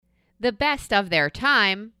the best of their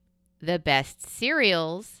time, the best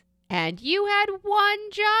cereals, and you had one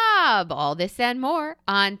job. All this and more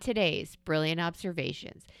on today's Brilliant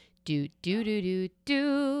Observations. Do, do, do, do,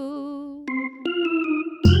 do.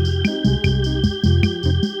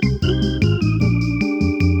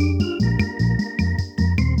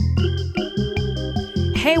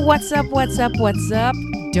 Hey, what's up,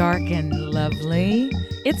 dark and lovely?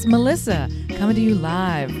 It's Melissa coming to you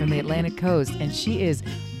live from the Atlantic coast, and she is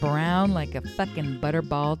brown like a fucking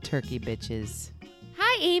butterball turkey, bitches.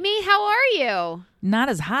 Hi, Amy. How are you? Not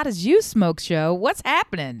as hot as you, Smoke Show. What's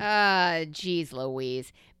happening? Geez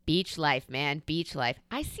Louise. Beach life, man. Beach life.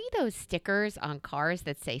 I see those stickers on cars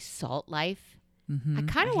that say Salt Life. Mm-hmm. I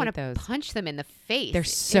kind of want to punch them in the face. They're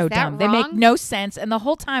so dumb. Wrong? They make no sense. And the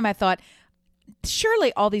whole time I thought,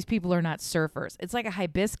 surely all these people are not surfers. It's like a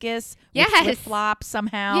hibiscus with flip-flops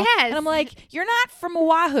somehow. Yes. And I'm like, you're not from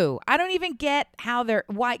Oahu. I don't even get how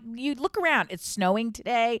why you look around. It's snowing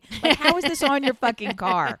today. Like, how is this on your fucking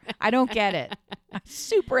car? I don't get it. I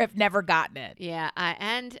super have never gotten it. Yeah.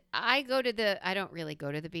 I don't really go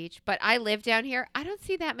to the beach, but I live down here. I don't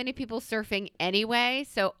see that many people surfing anyway.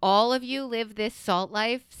 So all of you live this salt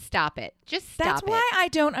life. Stop it. Just stop it. That's why I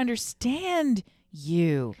don't understand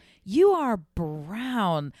you. You are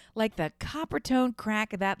brown like the copper tone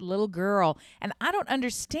crack of that little girl. And I don't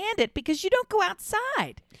understand it because you don't go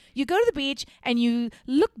outside. You go to the beach and you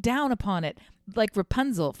look down upon it like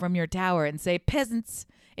Rapunzel from your tower and say, peasants,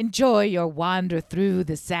 enjoy your wander through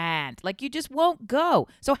the sand. Like, you just won't go.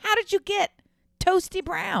 So how did you get toasty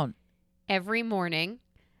brown? Every morning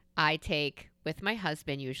I take, with my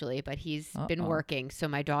husband usually, but he's been working. So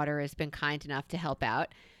my daughter has been kind enough to help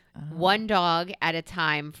out. One dog at a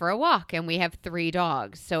time for a walk, and we have 3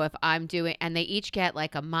 dogs. So if I'm doing, and they each get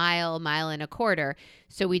like a mile and a quarter.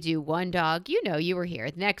 So we do one dog, you were here,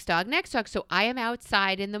 next dog. So I am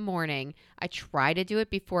outside in the morning. I try to do it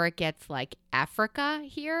before it gets like Africa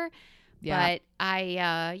here. Yeah. But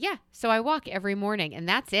so I walk every morning, and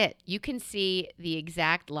that's it. You can see the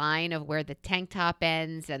exact line of where the tank top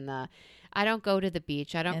ends, and I don't go to the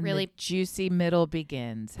beach. I don't and really the juicy middle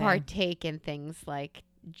begins. partake in things like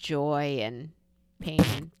joy and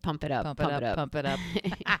pain. Pump it up. Pump it up.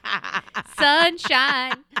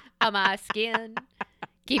 Sunshine on my skin.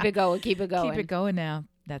 Keep it going. Keep it going now.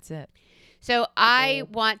 That's it. So I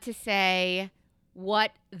want to say,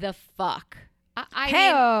 what the fuck?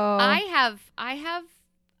 I have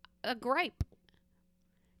a gripe.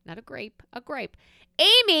 Not a grape, a gripe.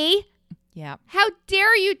 Amy. Yeah. How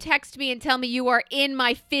dare you text me and tell me you are in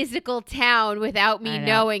my physical town without me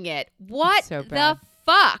knowing it? What the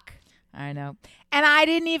fuck? I know. And I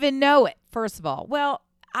didn't even know it, first of all. Well,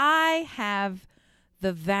 I have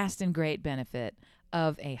the vast and great benefit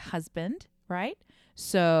of a husband, right?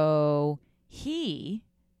 So he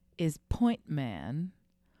is point man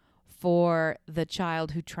for the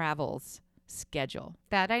child who travels schedule.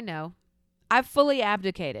 That I know. I've fully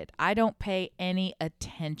abdicated. I don't pay any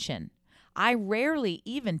attention. I rarely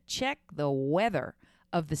even check the weather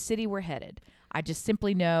of the city we're headed. I just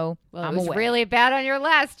simply know I'm aware. It was really bad on your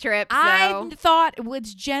last trip. So. I thought it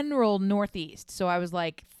was general northeast. So I was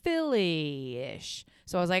like Philly-ish.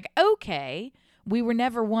 So I was like, okay, we were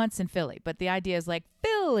never once in Philly. But the idea is like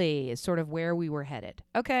Philly is sort of where we were headed.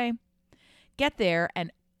 Okay. Get there.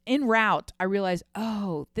 And en route, I realized,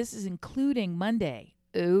 this is including Monday.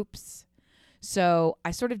 Oops. So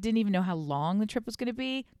I sort of didn't even know how long the trip was going to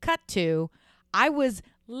be. Cut to, I was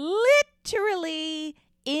literally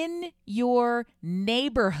in your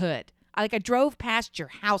neighborhood. I drove past your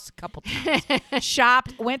house a couple times,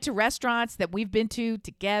 shopped, went to restaurants that we've been to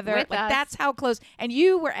together. With us. That's how close. And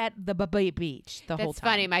you were at the beach the whole time. That's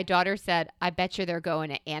funny. My daughter said, I bet you they're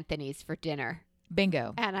going to Anthony's for dinner.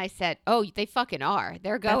 Bingo. And I said, oh, they fucking are.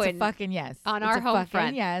 They're going. That's a fucking yes. On our home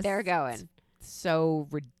front. Yes. They're going. It's so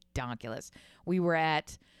ridiculous. We were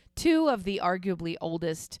at 2 of the arguably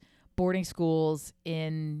oldest boarding schools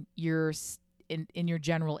in your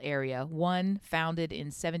general area. One founded in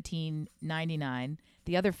 1799,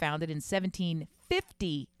 the other founded in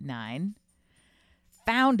 1759.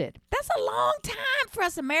 Founded. That's a long time for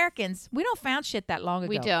us Americans. We don't found shit that long ago.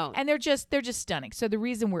 We don't. And they're just stunning. So the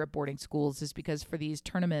reason we're at boarding schools is because for these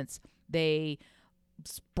tournaments, they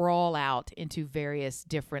sprawl out into various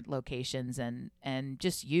different locations and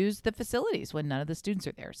just use the facilities when none of the students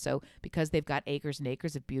are there. So because they've got acres and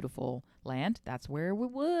acres of beautiful land, that's where it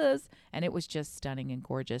was. And it was just stunning and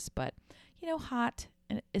gorgeous, but hot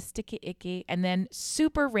and sticky icky. And then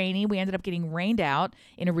super rainy. We ended up getting rained out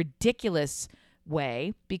in a ridiculous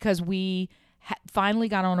way because we finally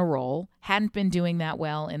got on a roll. Hadn't been doing that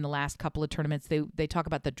well in the last couple of tournaments. They talk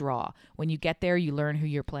about the draw. When you get there, you learn who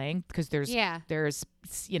you're playing because there's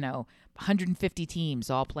 150 teams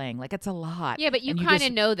all playing. Like, it's a lot. Yeah, but you kind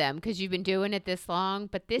of know them because you've been doing it this long.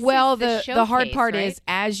 But this well, is the showcase, the hard part right? is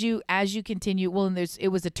as you continue. Well, and it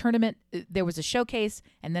was a tournament. There was a showcase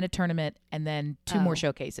and then a tournament and then two more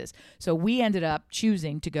showcases. So we ended up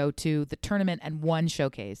choosing to go to the tournament and one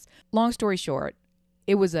showcase. Long story short,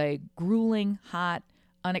 it was a grueling, hot,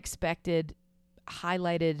 unexpected,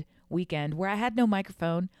 highlighted weekend where I had no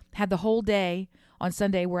microphone. Had the whole day on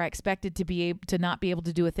Sunday where I expected to not be able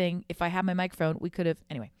to do a thing. If I had my microphone, we could have.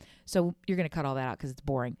 Anyway, so you're going to cut all that out because it's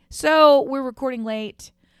boring. So we're recording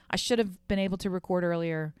late. I should have been able to record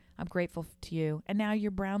earlier. I'm grateful to you. And now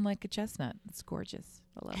you're brown like a chestnut. It's gorgeous.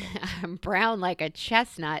 I love it. I'm brown like a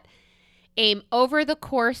chestnut. Aim, over the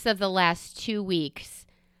course of the last 2 weeks,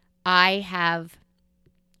 I have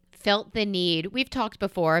felt the need. We've talked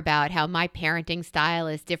before about how my parenting style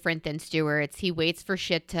is different than Stuart's. He waits for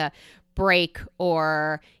shit to break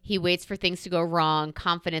or he waits for things to go wrong,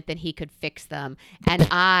 confident that he could fix them. And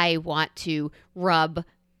I want to wrap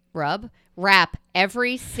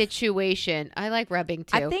every situation. I like rubbing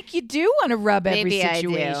too. I think you do want to rub Maybe every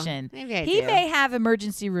situation. Maybe I He do. may have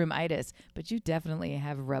emergency room-itis, but you definitely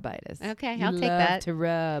have rubitis. Okay, You I'll take love that. to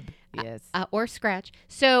rub. Yes. Or scratch.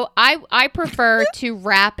 So I prefer to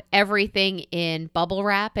wrap everything in bubble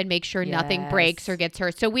wrap and make sure nothing breaks or gets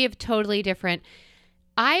hurt. So we have totally different.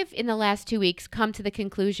 I've, in the last 2 weeks, come to the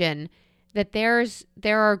conclusion that there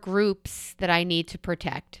are groups that I need to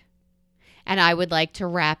protect. And I would like to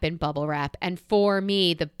wrap in bubble wrap. And for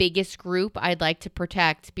me, the biggest group I'd like to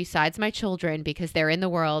protect, besides my children, because they're in the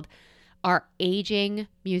world, are aging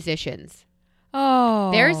musicians.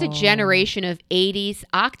 Oh. There's a generation of 80s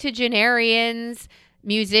octogenarians,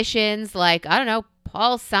 musicians like, I don't know,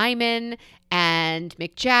 Paul Simon and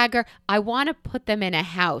Mick Jagger. I want to put them in a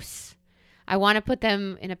house. I want to put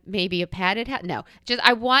them in maybe a padded house. No, just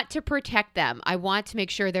I want to protect them. I want to make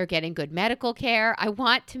sure they're getting good medical care. I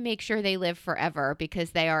want to make sure they live forever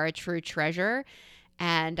because they are a true treasure.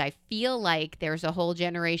 And I feel like there's a whole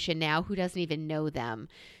generation now who doesn't even know them.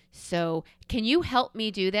 So can you help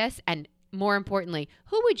me do this? And more importantly,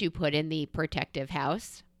 who would you put in the protective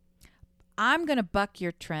house? I'm going to buck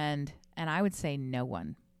your trend, and I would say no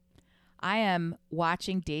one. I am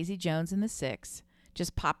watching Daisy Jones and the Six.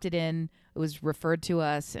 Just popped it in. It was referred to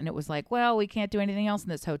us, and it was like, well, we can't do anything else in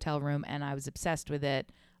this hotel room, and I was obsessed with it.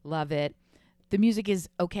 Love it. The music is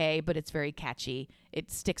okay, but it's very catchy. It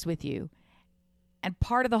sticks with you. And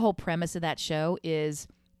part of the whole premise of that show is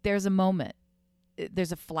there's a moment.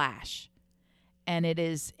 There's a flash. And it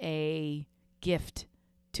is a gift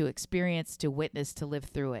to experience, to witness, to live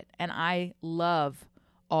through it. And I love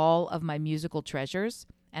all of my musical treasures,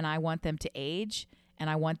 and I want them to age, and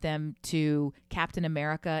I want them to Captain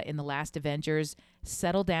America in The Last Avengers,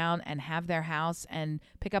 settle down and have their house and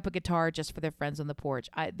pick up a guitar just for their friends on the porch.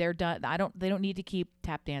 They're done. They don't need to keep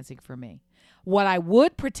tap dancing for me. What I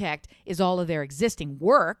would protect is all of their existing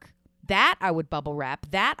work. That I would bubble wrap.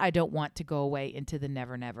 That I don't want to go away into the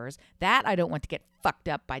never-nevers. That I don't want to get fucked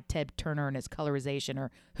up by Ted Turner and his colorization or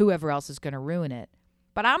whoever else is going to ruin it.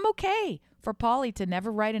 But I'm okay for Paulie to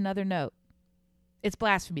never write another note. It's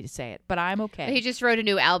blasphemy to say it, but I'm okay. He just wrote a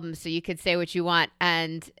new album, so you could say what you want.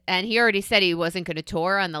 And he already said he wasn't going to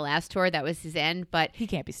tour on the last tour. That was his end. But he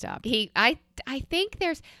can't be stopped. I think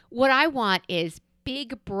there's what I want is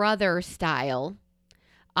Big Brother style.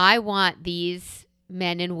 I want these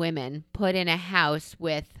men and women put in a house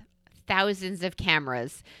with thousands of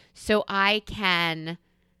cameras so I can,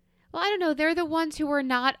 well, I don't know, they're the ones who are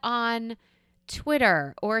not on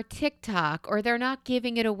Twitter or TikTok or they're not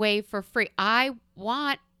giving it away for free. I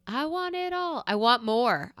want it all. I want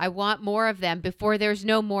more. I want more of them before there's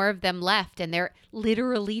no more of them left and they're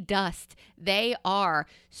literally dust. They are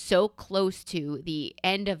so close to the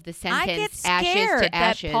end of the sentence. I get ashes scared to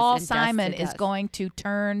ashes that Paul and Simon dust to is dust. going to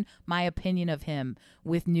turn my opinion of him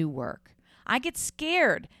with new work. I get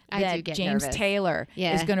scared I do that get James nervous. Taylor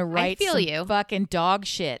is going to write feel some you. fucking dog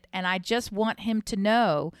shit, and I just want him to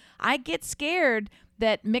know. I get scared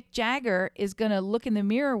that Mick Jagger is going to look in the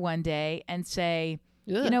mirror one day and say,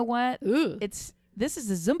 Ugh. you know what? Ugh. This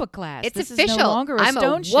is a Zumba class. It's this official. is no longer a I'm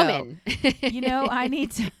Stone a woman. show. You know, I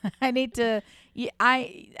need to.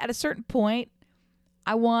 At a certain point,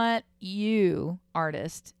 I want you,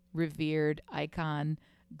 artist, revered icon,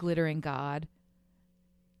 glittering god,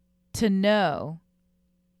 to know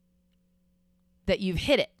that you've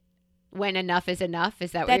hit it. When enough is enough,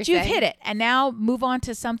 is that what That you're you've saying? hit it, and now move on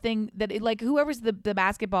to something that, like, whoever's the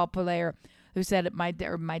basketball player who said my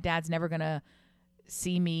dad's never gonna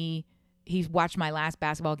see me he watched my last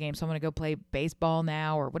basketball game, so I'm going to go play baseball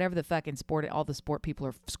now, or whatever the fucking sport. All the sport people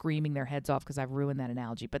are screaming their heads off because I've ruined that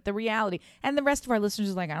analogy. But the reality, and the rest of our listeners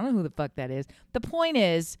is like, I don't know who the fuck that is. The point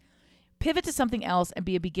is, pivot to something else and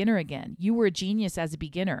be a beginner again. You were a genius as a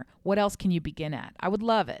beginner. What else can you begin at? I would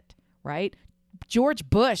love it, right? George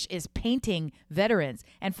Bush is painting veterans,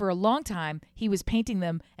 and for a long time he was painting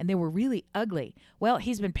them and they were really ugly. Well,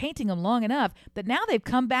 he's been painting them long enough that now they've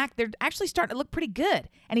come back. They're actually starting to look pretty good,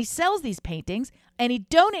 and he sells these paintings and he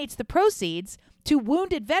donates the proceeds to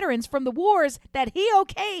wounded veterans from the wars that he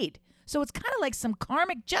okayed. So it's kind of like some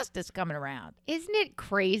karmic justice coming around. Isn't it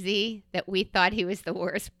crazy that we thought he was the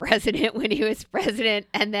worst president when he was president,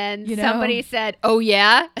 and then somebody said, oh,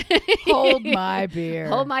 yeah? Hold my beer.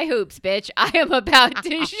 Hold my hoops, bitch. I am about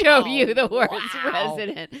to show you the worst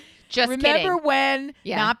president. Just Remember kidding. when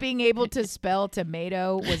not being able to spell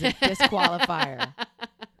tomato was a disqualifier?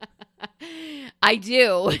 I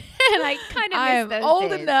do. And I kind of I am those old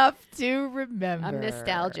days. enough to remember. I'm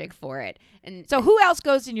nostalgic for it. And so who else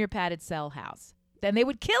goes in your padded cell house? Then they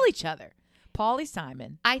would kill each other. Pauly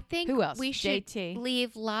Simon. I think who else? We should JT.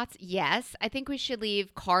 leave lots. Yes, I think we should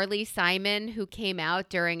leave Carly Simon, who came out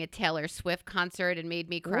during a Taylor Swift concert and made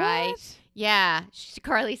me cry. What? Yeah,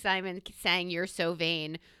 Carly Simon sang "You're So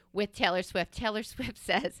Vain" with Taylor Swift. Taylor Swift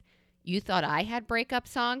says, "You thought I had breakup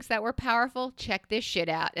songs that were powerful? Check this shit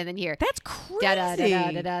out." And then here, that's crazy.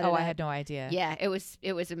 Oh, I had no idea. Yeah, it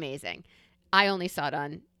was amazing. I only saw it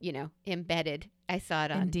on, embedded. I saw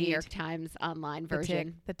it on Indeed. New York Times online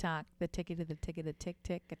version. The talk, the ticket, the ticket, the tick,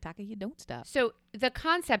 tick, a talkie, you don't stop. So the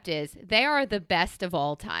concept is they are the best of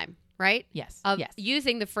all time, right? Yes. Yes.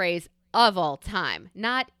 Using the phrase of all time,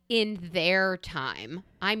 not in their time.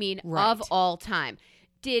 I mean, of all time.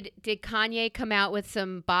 Did Kanye come out with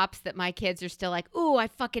some bops that my kids are still like, ooh, I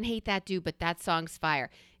fucking hate that dude, but that song's fire?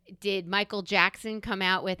 Did Michael Jackson come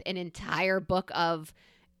out with an entire book of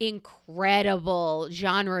incredible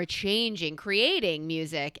genre changing, creating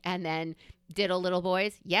music, and then Diddle Little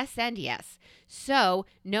Boys? Yes and yes. So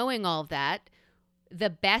knowing all of that, the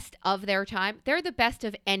best of their time, they're the best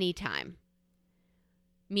of any time.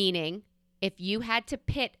 Meaning, if you had to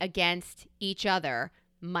pit against each other,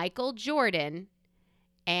 Michael Jordan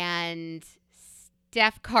and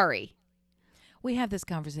Steph Curry. We have this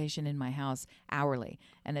conversation in my house hourly,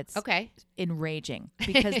 and it's okay. Enraging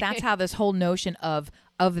because that's how this whole notion of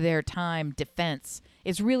their time defense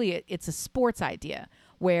is really, it's a sports idea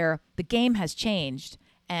where the game has changed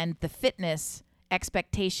and the fitness,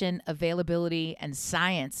 expectation, availability, and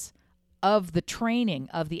science of the training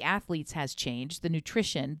of the athletes has changed. The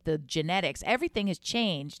nutrition, the genetics, everything has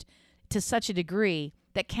changed to such a degree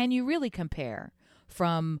that can you really compare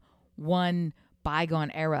from one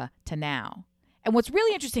bygone era to now? And what's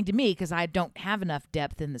really interesting to me, because I don't have enough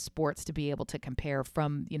depth in the sports to be able to compare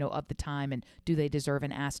from, of the time and do they deserve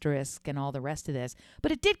an asterisk and all the rest of this.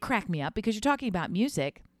 But it did crack me up because you're talking about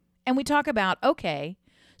music and we talk about, okay,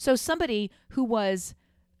 so somebody who was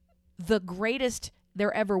the greatest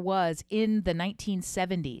there ever was in the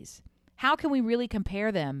 1970s, how can we really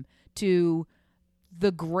compare them to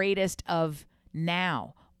the greatest of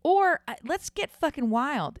now? Or let's get fucking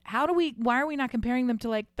wild. Why are we not comparing them to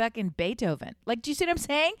like fucking Beethoven? Like, do you see what I'm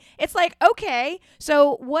saying? It's like, okay,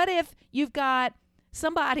 so what if you've got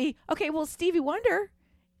somebody, okay, well, Stevie Wonder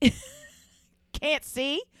can't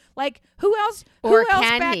see. Like, who else? Or who else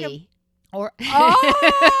can he? What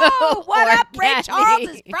up? Ray Charles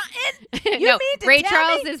is frontin'? You no, mean to Ray tell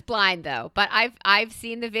Charles me? is blind though. But I've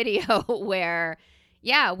seen the video where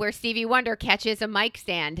Stevie Wonder catches a mic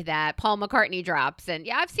stand that Paul McCartney drops, and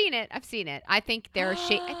I've seen it. I think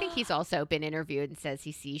I think he's also been interviewed and says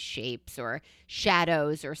he sees shapes or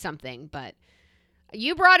shadows or something. But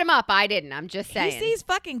you brought him up. I didn't. I'm just saying. He sees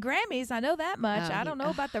fucking Grammys. I know that much. I don't know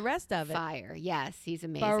about the rest of it. Fire. Yes, he's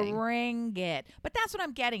amazing. Bring it. But that's what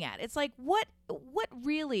I'm getting at. It's like, what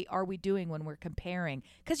really are we doing when we're comparing?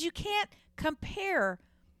 Because you can't compare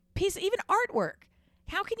even artwork.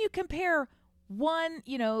 How can you compare one,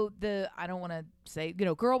 I don't want to say,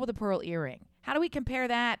 girl with a pearl earring. How do we compare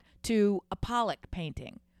that to a Pollock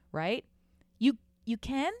painting, right? You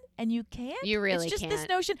can and you can't. You really It's just can't. this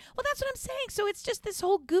notion. Well, that's what I'm saying. So it's just this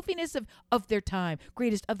whole goofiness of their time,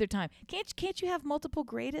 greatest of their time. Can't you have multiple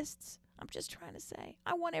greatests? I'm just trying to say.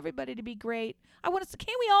 I want everybody to be great. Can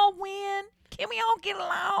we all win? Can we all get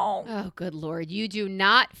along? Oh, good Lord. You do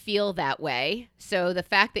not feel that way. So the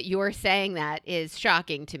fact that you're saying that is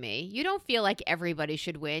shocking to me. You don't feel like everybody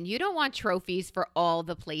should win. You don't want trophies for all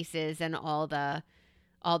the places and all the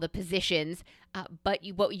positions. But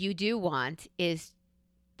what you do want is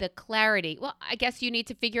the clarity. Well, I guess you need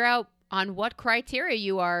to figure out on what criteria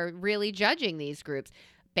you are really judging these groups.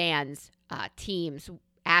 bands, teams,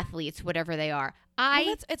 athletes, whatever they are.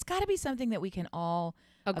 It's got to be something that we can all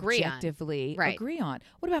objectively agree on.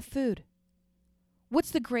 What about food?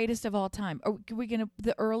 What's the greatest of all time? Are we going to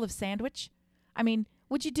the Earl of Sandwich? I mean,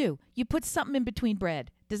 what'd you do? You put something in between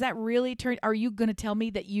bread. Does that really are you going to tell me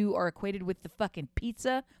that you are equated with the fucking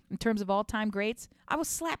pizza in terms of all-time greats? I will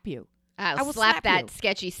slap you. I will slap that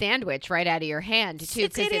sketchy sandwich right out of your hand, too,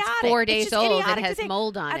 because it's 4 days old and has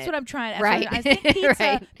mold on it. That's what I'm trying. Right. I think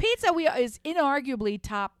pizza, is inarguably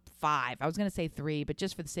top 5. I was going to say 3, but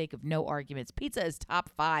just for the sake of no arguments, pizza is top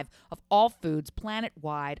 5 of all foods,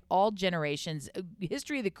 planet-wide, all generations,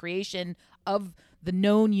 history of the creation of the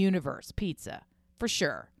known universe. Pizza, for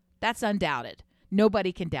sure. That's undoubted.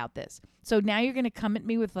 Nobody can doubt this. So now you're going to come at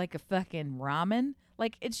me with like a fucking ramen?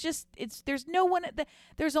 Like, there's no one,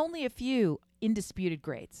 there's only a few indisputed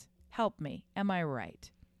greats. Help me. Am I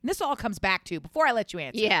right? And this all comes back to, before I let you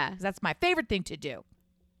answer. Yeah. 'Cause that's my favorite thing to do.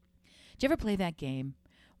 Do you ever play that game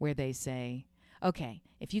where they say, okay,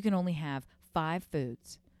 if you can only have 5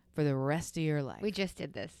 foods for the rest of your life? We just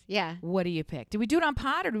did this. Yeah. What do you pick? Did we do it on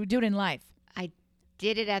pod or did we do it in life? I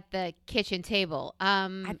did it at the kitchen table.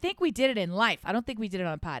 I think we did it in life. I don't think we did it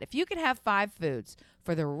on pod. If you could have 5 foods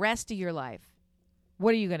for the rest of your life,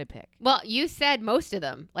 what are you going to pick? Well, you said most of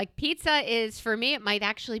them. Like pizza is, for me, it might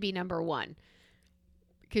actually be number 1.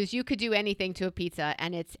 Because you could do anything to a pizza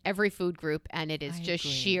and it's every food group and it is just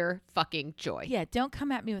sheer fucking joy. Yeah, don't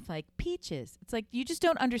come at me with like peaches. It's like you just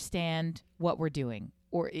don't understand what we're doing.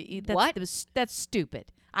 Or that's stupid.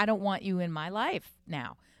 I don't want you in my life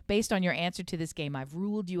now. Based on your answer to this game, I've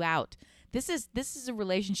ruled you out. This is a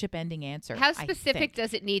relationship ending answer. How specific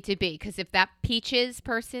does it need to be? Because if that peaches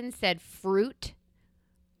person said fruit,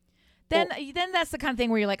 then that's the kind of thing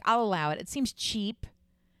where you're like, I'll allow it. It seems cheap.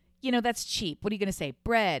 You know, that's cheap. What are you going to say?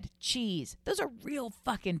 Bread, cheese. Those are real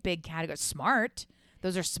fucking big categories. Smart.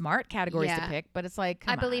 Those are smart categories to pick, but it's like,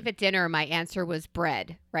 I believe at dinner my answer was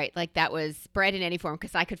bread, right? Like that was bread in any form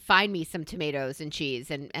because I could find me some tomatoes and cheese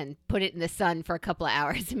and put it in the sun for a couple of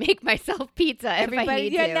hours and make myself pizza if I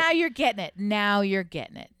need to. Now you're getting it. Now you're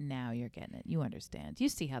getting it. You understand. You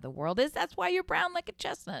see how the world is. That's why you're brown like a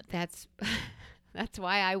chestnut. That's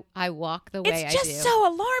why I walk the way I do. It's just so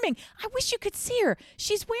alarming. I wish you could see her.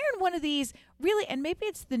 She's wearing one of these, really, and maybe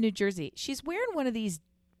it's the New Jersey. She's wearing one of these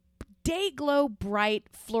day glow bright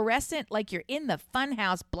fluorescent, like you're in the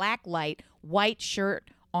funhouse, black light, white shirt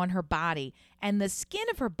on her body. And the skin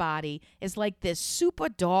of her body is like this super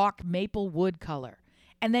dark maple wood color.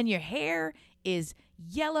 And then your hair is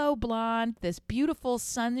yellow blonde, this beautiful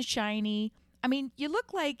sunshiny. I mean, you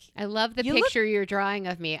look like... I love the picture you're drawing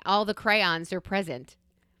of me. All the crayons are present.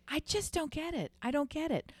 I just don't get it. I don't get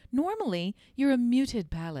it. Normally, you're a muted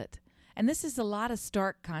palette. And this is a lot of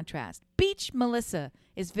stark contrast. Beach Melissa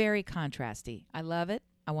is very contrasty. I love it.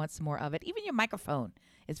 I want some more of it. Even your microphone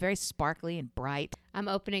is very sparkly and bright. I'm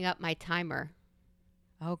opening up my timer.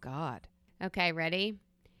 Oh, God. Okay, ready?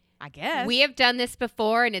 I guess. We have done this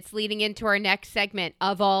before, and it's leading into our next segment,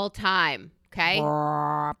 of all time. Okay?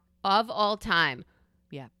 Of all time.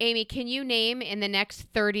 Yeah. Amy, can you name in the next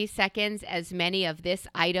 30 seconds as many of this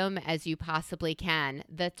item as you possibly can?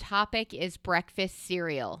 The topic is breakfast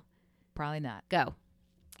cereal. Probably not. Go.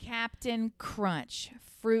 Captain Crunch,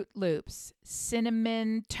 Fruit Loops,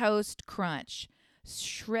 Cinnamon Toast Crunch,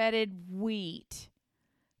 Shredded Wheat,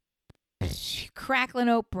 Cracklin'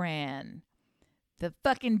 Oat Bran, the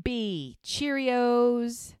fucking Bee,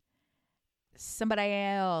 Cheerios, somebody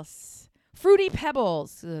else, Fruity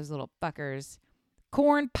Pebbles, those little fuckers,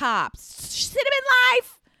 Corn Pops, Cinnamon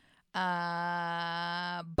Life,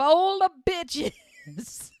 Bowl of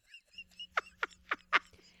Bitches.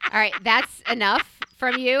 All right, that's enough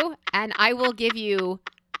from you, and I will give you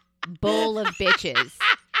Bowl of Bitches.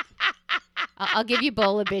 I'll give you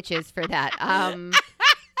Bowl of Bitches for that.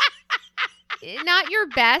 Not your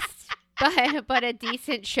best, but a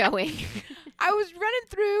decent showing. I was running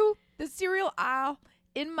through the cereal aisle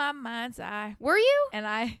in my mind's eye. Were you? And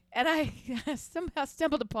I somehow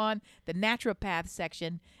stumbled upon the naturopath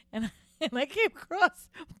section, and I came across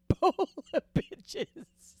Bowl of Bitches.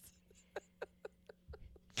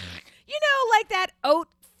 You know, like that oat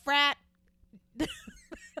frat,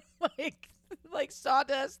 like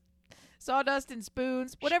sawdust and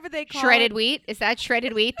spoons, whatever they call shredded wheat. Is that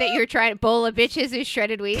shredded wheat that you're trying? Bowl of Bitches is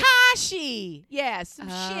shredded wheat. Kashi, yeah, some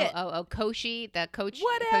shit. Koshi, the coach,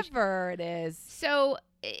 whatever it is. So,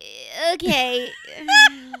 okay.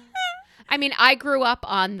 I mean, I grew up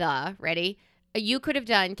on ready. You could have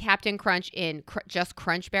done Captain Crunch in just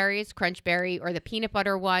Crunch Berry, or the peanut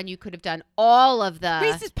butter one. You could have done all of the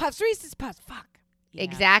Reese's Puffs. Fuck. Yeah.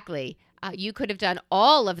 Exactly. You could have done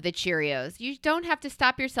all of the Cheerios. You don't have to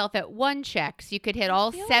stop yourself at one Chex. You could hit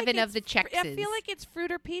all 7 of the Chexes. I feel like it's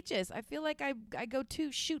fruit or peaches. I feel like I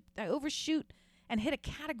overshoot and hit a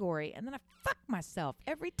category, and then I fuck myself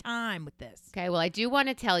every time with this. Okay, well, I do want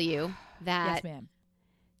to tell you that yes, ma'am.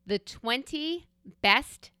 The 20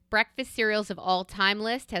 best breakfast cereals of all time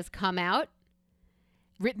list has come out.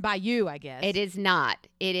 Written by you, I guess. It is not.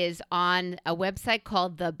 It is on a website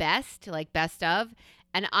called The Best, like best of.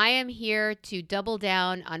 And I am here to double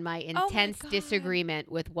down on my intense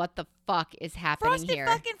disagreement with what the fuck is happening Frosted here.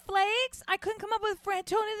 fucking Flakes? I couldn't come up with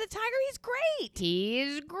Tony the Tiger. He's great.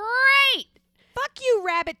 He's great. Fuck you,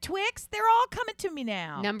 Rabbit Twix. They're all coming to me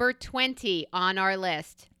now. Number 20 on our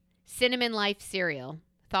list, Cinnamon Life cereal.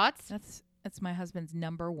 Thoughts? That's my husband's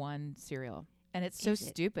number 1 cereal. And it's so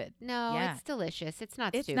stupid. No, it's delicious. It's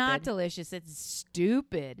not stupid. It's not delicious. It's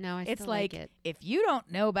stupid. No, I still still like it. If you don't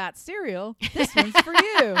know about cereal, this one's for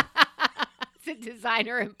you. It's a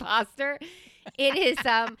designer imposter. It is.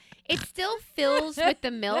 It still fills with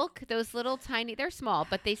the milk. Those little tiny. They're small,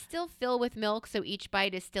 but they still fill with milk. So each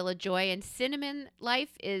bite is still a joy. And Cinnamon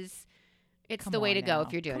Life is. It's the way to go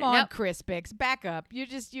if you're doing it. Come on, Crispix, back up.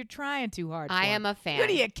 You're trying too hard. I am a fan. What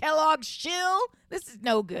are you, Kellogg shill? This is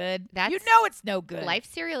no good. You know it's no good. Life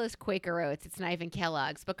cereal is Quaker Oats. It's not even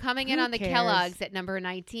Kellogg's. But coming in on the Kellogg's at number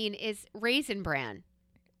 19 is Raisin Bran.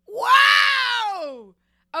 Wow!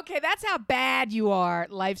 Okay, that's how bad you are,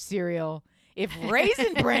 Life cereal. If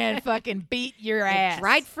Raisin Bran fucking beat your ass.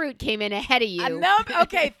 Dried fruit came in ahead of you.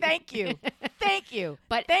 Okay, thank you. Thank you.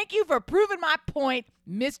 But thank you for proving my point,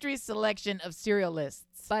 mystery selection of cereal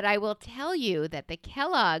lists. But I will tell you that the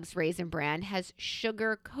Kellogg's Raisin Bran has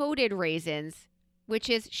sugar-coated raisins, which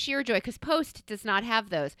is sheer joy, because Post does not have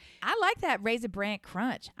those. I like that Raisin Bran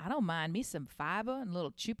crunch. I don't mind me some fiber and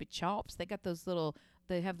little Chupa Chops. They got those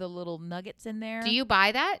they have the little nuggets in there. Do you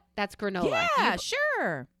buy that? That's granola. Yeah,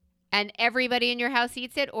 sure. And everybody in your house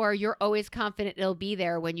eats it, or you're always confident it'll be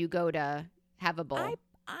there when you go to have a bowl?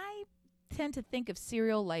 I tend to think of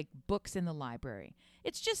cereal like books in the library.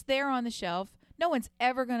 It's just there on the shelf. No one's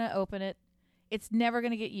ever going to open it. It's never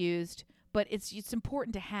going to get used, but it's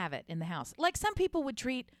important to have it in the house. Like some people would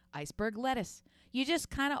treat iceberg lettuce. You just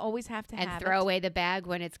kind of always have to have it. And throw away the bag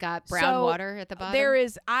when it's got brown water at the bottom?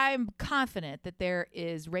 I'm confident that there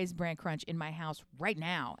is Raisin Bran Crunch in my house right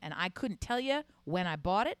now, and I couldn't tell you when I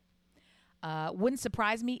bought it. Wouldn't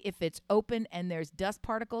surprise me if it's open and there's dust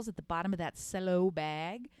particles at the bottom of that cello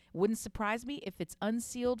bag. Wouldn't surprise me if it's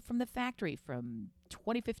unsealed from the factory from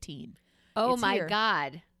 2015. Oh, it's my here.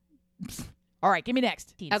 God. All right, give me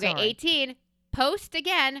next. Okay, Sorry. 18. Post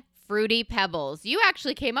again, Fruity Pebbles. You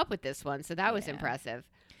actually came up with this one, so that was impressive.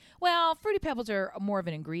 Well, Fruity Pebbles are more of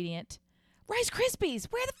an ingredient. Rice Krispies,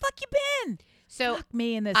 where the fuck you been? So fuck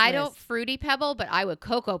me in this I list. don't Fruity Pebble, but I would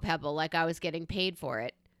Cocoa Pebble like I was getting paid for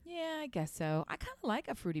it. Yeah, I guess so. I kind of like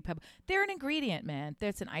a Fruity Pebble. They're an ingredient, man.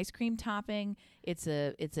 There's an ice cream topping. It's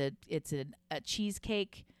a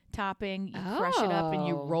cheesecake topping. You crush it up and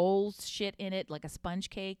you roll shit in it like a sponge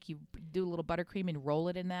cake. You do a little buttercream and roll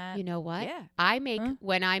it in that. You know what? Yeah.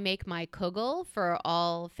 When I make my kugel for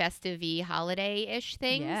all festive-y holiday-ish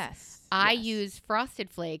things. Yes. I use Frosted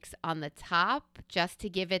Flakes on the top just to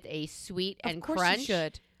give it a sweet and crunch. Of course you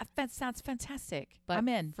should. That sounds fantastic. But I'm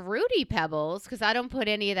in. Fruity Pebbles, because I don't put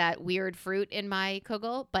any of that weird fruit in my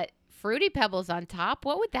kugel, but Fruity Pebbles on top,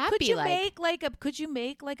 what would that be like? Could you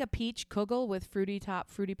make like a peach kugel with fruity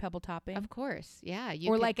Pebble topping? Of course, yeah.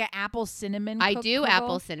 Like an apple cinnamon. I do kugel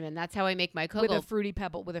apple cinnamon. That's how I make my kugel with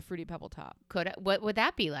a fruity pebble top. What would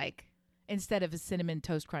that be like? Instead of a cinnamon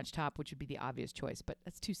toast crunch top, which would be the obvious choice, but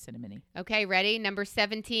that's too cinnamony. Okay, ready? Number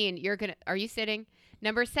 17. Are you sitting?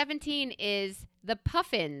 Number 17 is the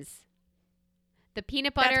Puffins. The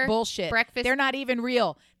peanut butter That's bullshit. breakfast. They're not even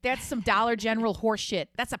real. That's some Dollar General horse shit.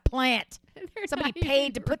 That's a plant. Somebody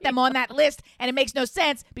paid to put them on that list, and it makes no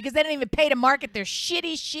sense because they didn't even pay to market their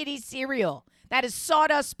shitty cereal. That is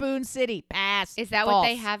Sawdust Spoon City. Pass. Is that False. what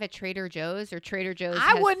they have at Trader Joe's, or Trader Joe's?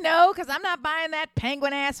 I wouldn't know because I'm not buying that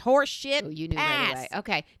penguin-ass horse shit. Oh, you knew Pass. right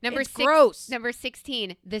away. Okay. Gross. Number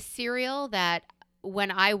 16, the cereal that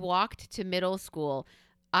when I walked to middle school,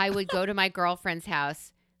 I would go to my girlfriend's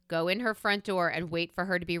house, go in her front door and wait for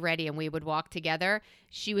her to be ready, and we would walk together.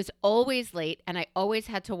 She was always late, and I always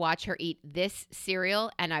had to watch her eat this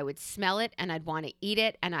cereal, and I would smell it, and I'd want to eat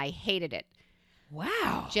it, and I hated it.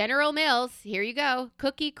 Wow. General Mills, here you go,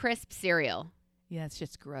 Cookie Crisp cereal. Yeah, it's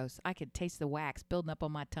just gross. I could taste the wax building up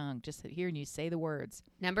on my tongue just hearing you say the words.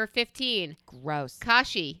 Number 15. Gross.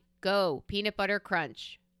 Kashi, Go, Peanut Butter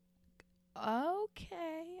Crunch.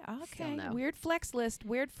 Okay. No. Weird flex list.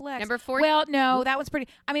 Weird flex. Number 4. Well, no, that one's pretty.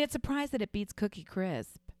 I mean, it's surprised that it beats Cookie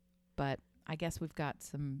Crisp. but I guess we've got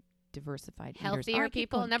some diversified eaters. Healthier Right,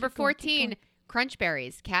 people. going, Number 14, crunch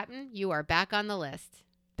berries. Captain, you are back on the list.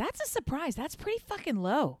 That's a surprise. That's pretty fucking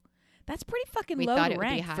low. That's pretty fucking We low thought to it would be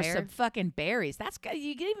rank for higher. some fucking berries. That's good.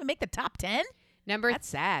 You didn't even make the top 10? That's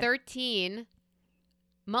sad. 13,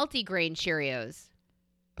 multigrain Cheerios.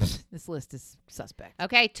 This list is suspect.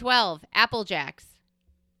 Okay, 12, Apple Jacks.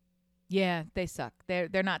 Yeah, they suck. They're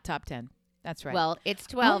not top 10. That's right. Well, it's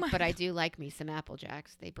 12, my but I do like me some Apple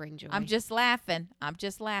Jacks. They bring joy. I'm just laughing.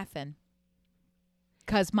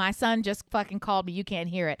 Because my son just fucking called me. You can't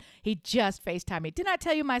hear it. He just FaceTimed me. Didn't I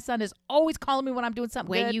tell you my son is always calling me when I'm doing something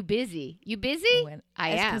when good? you busy. You busy? I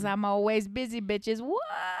That's am. because I'm always busy, bitches. What?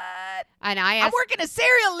 And I'm working a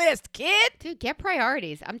cereal list, kid. Dude, get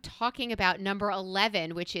priorities. I'm talking about number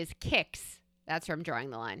 11, which is Kix. That's where I'm drawing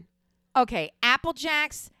the line. Okay, Apple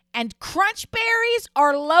Jacks and Crunch Berries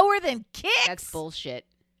are lower than Kix? That's bullshit.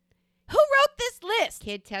 Who wrote this list?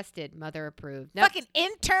 Kid tested, mother approved. Fucking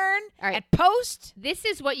intern All right. at Post? This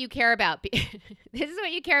is what you care about. This is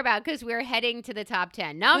what you care about because we're heading to the top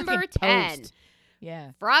 10. Number Fucking 10. Post.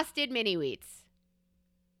 Yeah. Frosted Mini Wheats.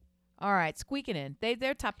 All right, squeaking in.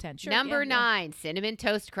 They're top 10. Sure. Number yeah, 9, Cinnamon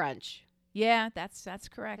Toast Crunch. Yeah, that's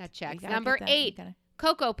correct. That checks. You gotta Number get that. You 8, gotta-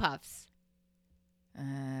 Cocoa Puffs.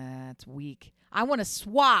 That's weak. I want to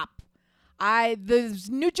swap. The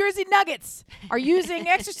New Jersey Nuggets are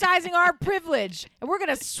exercising our privilege, and we're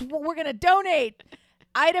gonna donate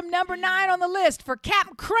item number 9 on the list for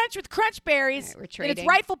Captain Crunch with Crunch Berries All right, we're in its trading.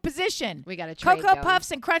 rightful position. We got a trade Cocoa going.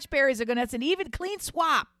 Puffs and Crunch Berries are gonna. That's an even, clean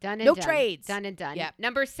swap. Done and no done. trades. Done and done. Yep.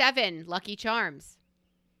 Number 7, Lucky Charms.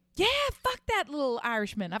 Yeah, fuck that little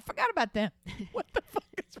Irishman. I forgot about them. What the fuck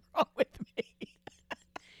is wrong with me?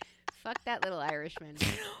 Fuck that little Irishman.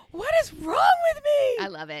 What is wrong with me? I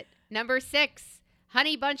love it. Number 6,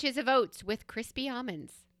 Honey Bunches of Oats with crispy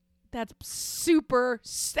almonds. That's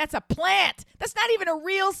that's a plant. That's not even a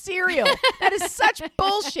real cereal. That is such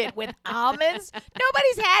bullshit with almonds.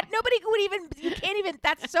 Nobody would even, you can't even,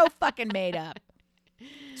 that's so fucking made up.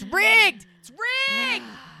 It's rigged.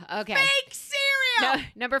 Okay. Fake cereal. No,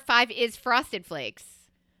 number 5 is Frosted Flakes.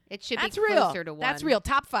 It should That's be real. closer to 1. That's real.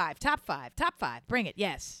 Top five. Bring it.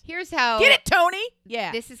 Yes. Here's how. Get it, Tony.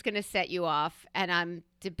 Yeah. This is going to set you off, and I'm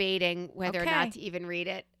debating whether or Okay. not to even read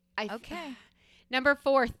it. Okay. Number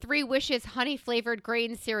 4, 3 Wishes honey-flavored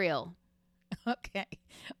grain cereal. Okay.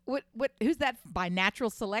 What? Who's that? By natural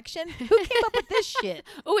selection? Who came up with this shit?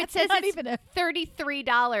 Oh, it That's says not it's even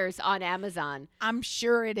 $33 on Amazon. I'm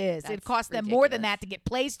sure it is. That's It cost them more than ridiculous. that to get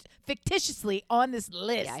placed fictitiously on this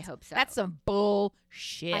list. Yeah, I hope so. That's some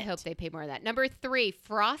bullshit. I hope they pay more than that. Number 3,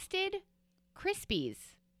 Frosted Krispies.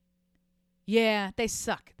 Yeah, they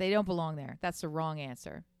suck. They don't belong there. That's the wrong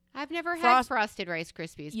answer. I've never had Frosted Rice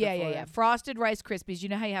Krispies Yeah, before. yeah. Frosted Rice Krispies. You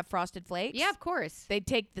know how you have Frosted Flakes? Yeah, of course. They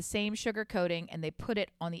take the same sugar coating and they put it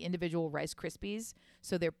on the individual Rice Krispies,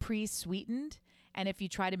 so they're pre-sweetened. And if you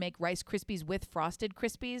try to make Rice Krispies with Frosted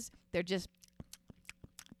Krispies, they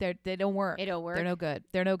don't work. It don't work? They're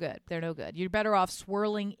no good. You're better off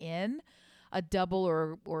swirling in a double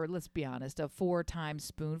or let's be honest, a 4 times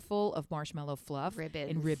spoonful of marshmallow fluff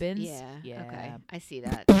in ribbons. Yeah. Okay. I see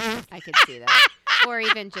that. I could see that. Or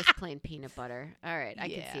even just plain peanut butter. All right. I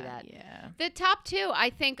can see that. Yeah. The top 2,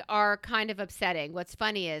 I think, are kind of upsetting. What's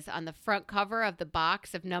funny is on the front cover of the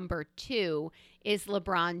box of number 2 is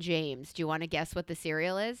LeBron James. Do you want to guess what the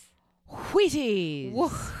cereal is? Wheaties.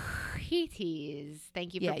 Wheaties.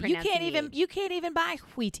 Thank you for Yeah, pronouncing you can't even buy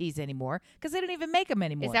Wheaties anymore because they don't even make them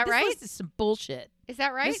anymore. Is that right? This is some bullshit. Is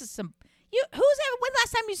that right? This is some. When's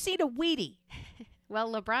last time you seen a Wheatie?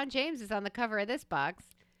 Well, LeBron James is on the cover of this box.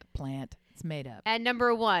 Plant. It's made up. And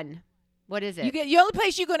number 1, what is it? The only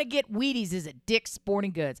place you're gonna get Wheaties is at Dick's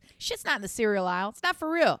Sporting Goods. Shit's not in the cereal aisle. It's not for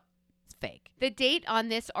real. It's fake. The date on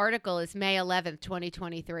this article is May 11th,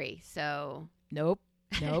 2023. So Nope.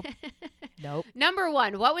 Number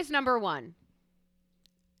 1. What was number 1?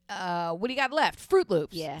 What do you got left? Fruit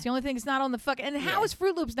Loops. Yeah. It's the only thing that's not on the fucking. And how is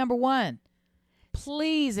Fruit Loops number 1?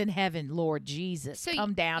 Please in heaven, Lord Jesus,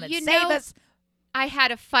 come down and save us. I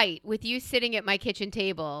had a fight with you sitting at my kitchen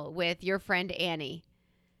table with your friend Annie.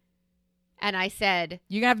 And I said,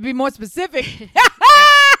 You're going to have to be more specific.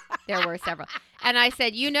 there were several. And I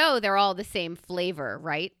said, they're all the same flavor,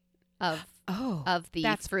 right? Of the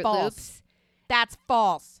that's Fruit false. Loops. That's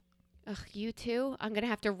false. Ugh, you two? I'm going to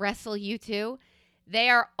have to wrestle you two. They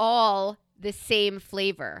are all the same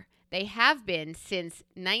flavor. They have been since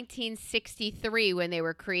 1963 when they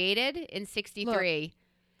were created in 63.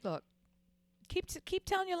 Look. Keep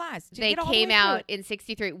telling your lies. They came out in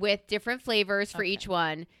 63 with different flavors for each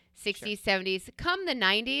one. 60s, 70s. Come the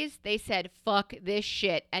 90s, they said, fuck this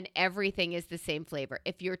shit, and everything is the same flavor.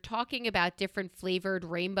 If you're talking about different flavored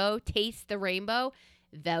rainbow, taste the rainbow,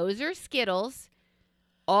 those are Skittles.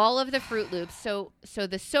 All of the Fruit Loops. So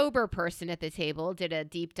the sober person at the table did a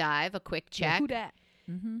deep dive, a quick check. Who dat?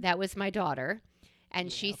 Mm-hmm. That was my daughter.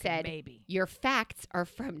 And she said, maybe. Your facts are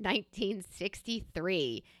from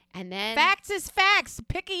 1963. And then facts is facts.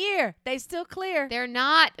 Pick a year. They still clear. They're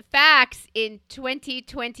not facts in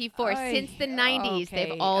 2024. Since the 90s,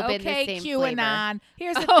 they've all been the same QAnon. flavor.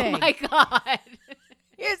 Here's the Oh thing. my God.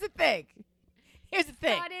 Here's the thing.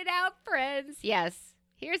 Got it out, friends. Yes.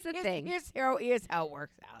 Here's the thing. Here's how it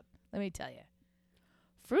works out. Let me tell you.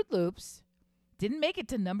 Fruit Loops didn't make it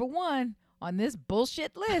to number 1 on this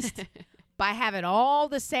bullshit list by having all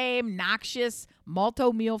the same noxious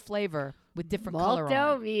malto meal flavor with different color on it.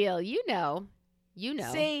 Malto meal. You know.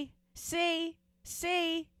 See.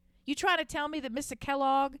 You trying to tell me that Mr.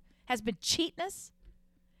 Kellogg has been cheating us?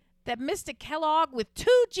 That Mr. Kellogg with 2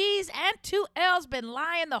 G's and 2 L's been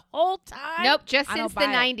lying the whole time? Nope. Just since the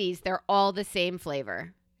 90s, they're all the same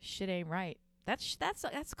flavor. Shit ain't right. That's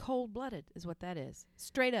cold-blooded is what that is.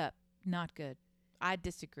 Straight up, not good. I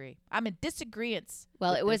disagree. I'm in disagreeance.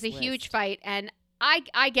 Well, it was a huge fight, and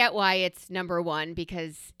I get why it's number 1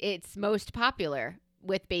 because it's most popular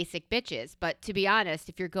with basic bitches. But to be honest,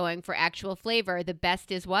 if you're going for actual flavor, the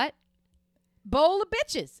best is what? Bowl of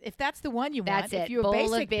bitches. If that's the one you want. That's it. If you're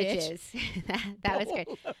Bowl a basic of bitches. Bitch, that was good.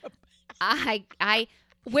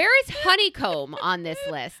 Where is honeycomb on this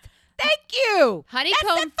list? Thank you. Honeycomb.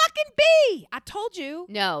 That's the fucking bee. I told you.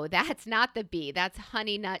 No, that's not the bee. That's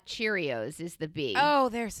Honey Nut Cheerios is the bee. Oh,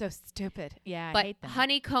 they're so stupid. Yeah, I hate them.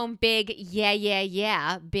 Honeycomb big,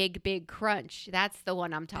 yeah, big crunch. That's the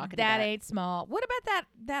one I'm talking about. That ain't small. What about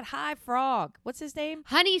that high frog? What's his name?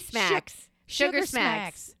 Honey Smacks. Sugar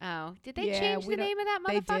Smacks. Oh, did they change the name of that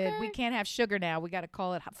motherfucker? They did. We can't have sugar now. We got to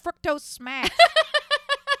call it fructose smacks.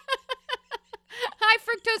 High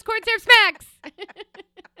fructose corn syrup smacks.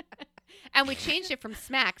 And we changed it from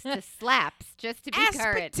smacks to slaps just to be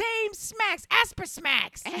current. Aspartame smacks. Aspar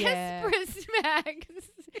smacks. Aspar smacks.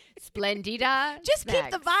 Splendida. Just smacks.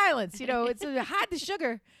 keep the violence. It's hide the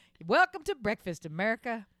sugar. Welcome to breakfast,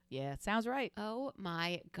 America. Yeah, it sounds right. Oh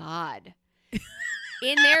my God.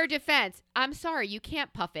 In their defense, I'm sorry, you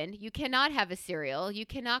can't puffin. You cannot have a cereal. You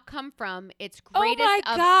cannot come from its greatest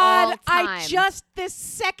of all time.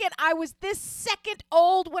 I was this second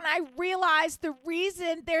old when I realized the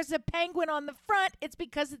reason there's a penguin on the front, it's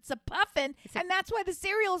because it's a puffin, and that's why the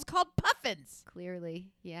cereal is called Puffins. Clearly,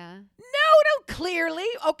 yeah. No, clearly.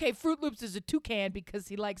 Okay, Fruit Loops is a toucan because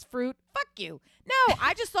he likes fruit. Fuck you. No,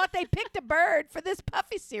 I just thought they picked a bird for this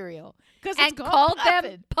puffy cereal. And called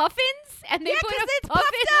them Puffins? And they put it's puffin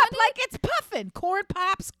puffed up like it's puffin. Corn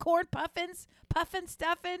pops, corn puffins, puffin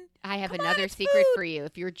stuffing. I have another secret for you.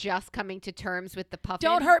 If you're just coming to terms with the puffin.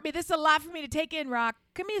 Don't hurt me. This is a lot for me to take in, Rock.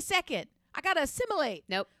 Give me a second. I got to assimilate.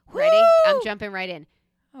 Nope. Woo! Ready? I'm jumping right in.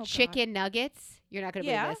 Oh, Chicken nuggets. You're not going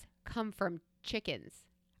to believe this. Come from chickens.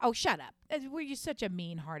 Oh, shut up. Were you such a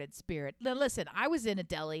mean-hearted spirit? Listen, I was in a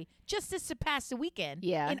deli just this past weekend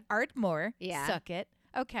in Ardmore. Yeah. Suck it.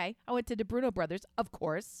 Okay. I went to the Bruno Brothers, of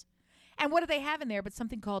course. And what do they have in there but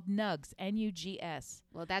something called Nugs, N-U-G-S?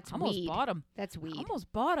 Well, that's almost weed. Bought them. That's weed. I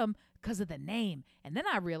almost bought them because of the name. And then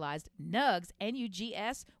I realized Nugs,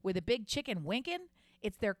 N-U-G-S, with a big chicken winking.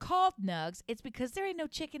 They're called Nugs. It's because there ain't no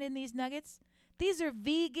chicken in these nuggets. These are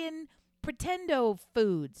vegan pretendo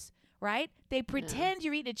foods. Right? They pretend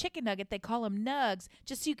you're eating a chicken nugget. They call them nugs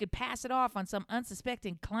just so you could pass it off on some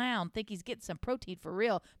unsuspecting clown, think he's getting some protein for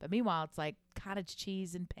real. But meanwhile, it's like cottage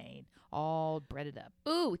cheese and pain, all breaded up.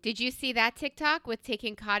 Ooh, did you see that TikTok with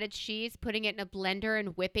taking cottage cheese, putting it in a blender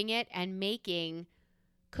and whipping it and making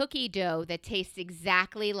cookie dough that tastes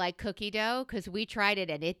exactly like cookie dough? Because we tried it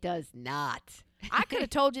and it does not. I could have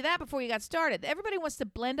told you that before you got started. Everybody wants to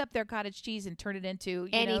blend up their cottage cheese and turn it into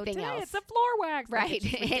anything else. It's a floor wax, right?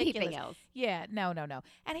 Anything else? Yeah, no.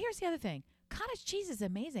 And here's the other thing: cottage cheese is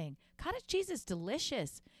amazing. Cottage cheese is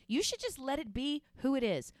delicious. You should just let it be who it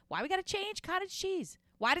is. Why we got to change cottage cheese?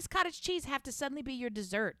 Why does cottage cheese have to suddenly be your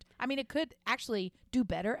dessert? I mean, it could actually do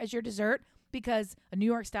better as your dessert because a New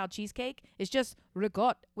York style cheesecake is just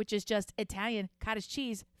ricotta, which is just Italian cottage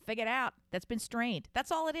cheese figured out that's been strained.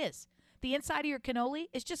 That's all it is. The inside of your cannoli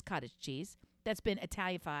is just cottage cheese that's been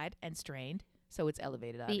Italianified and strained, so it's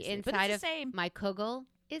elevated, obviously. The inside of my kugel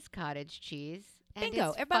is cottage cheese.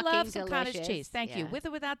 Bingo. Everybody loves some delicious. cottage cheese. Thank you. With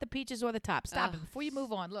or without the peaches or the top. Stop it before you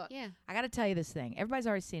move on. Look, I got to tell you this thing. Everybody's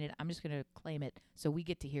already seen it. I'm just going to claim it so we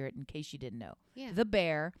get to hear it in case you didn't know. Yeah. The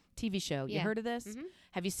Bear TV show. You heard of this? Mm-hmm.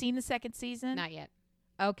 Have you seen the second season? Not yet.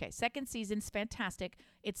 Okay, second season's fantastic.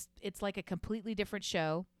 It's like a completely different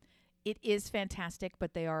show. It is fantastic,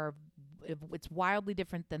 but it's wildly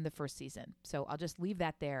different than the first season. So I'll just leave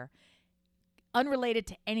that there. Unrelated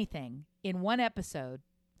to anything, in one episode,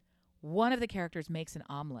 one of the characters makes an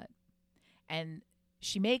omelet. And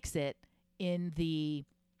she makes it in the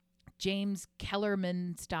James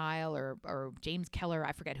Kellerman style or James Keller,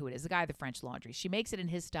 I forget who it is, the guy of the French Laundry. She makes it in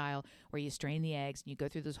his style where you strain the eggs and you go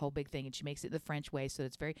through this whole big thing, and she makes it the French way. So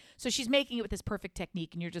she's making it with this perfect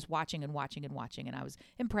technique, and you're just watching and watching and watching. And I was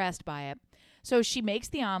impressed by it. So she makes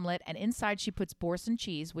the omelet, and inside she puts Boursin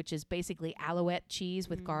cheese, which is basically Alouette cheese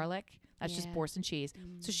with garlic. That's just Boursin cheese.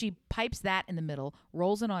 So she pipes that in the middle,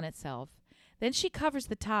 rolls it on itself. Then she covers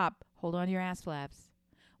the top, hold on to your ass flaps,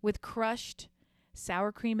 with crushed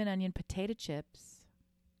sour cream and onion potato chips,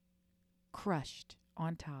 crushed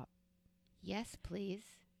on top. Yes, please.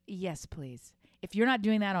 Yes, please. If you're not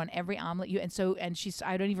doing that on every omelet,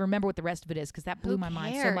 I don't even remember what the rest of it is because that blew my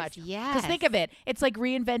mind so much. Yes. Because think of it. It's like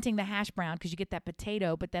reinventing the hash brown because you get that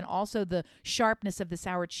potato, but then also the sharpness of the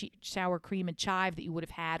sour cream and chive that you would have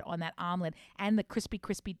had on that omelet, and the crispy,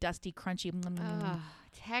 dusty, crunchy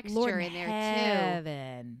texture Lord in there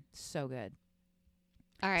heaven. So good.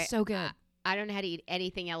 All right. So good. I don't know how to eat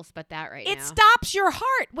anything else but that right now. It stops your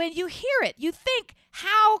heart when you hear it. You think,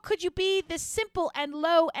 how could you be this simple and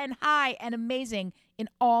low and high and amazing in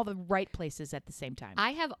all the right places at the same time?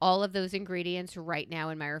 I have all of those ingredients right now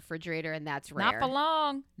in my refrigerator, and that's rare. Not for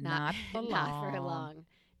long. Not for long. Not for long.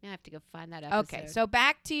 Now I have to go find that episode. Okay, so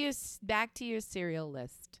back to your cereal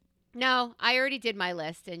list. No, I already did my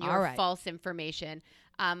list and your false information.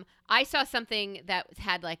 I saw something that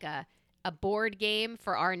had like a board game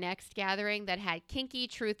for our next gathering that had Kinky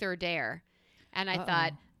Truth or Dare. And I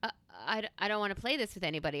thought, I don't want to play this with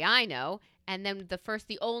anybody I know. And then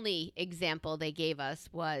the only example they gave us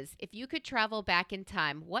was, if you could travel back in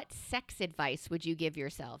time, what sex advice would you give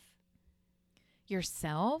yourself?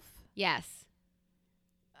 Yourself? Yes.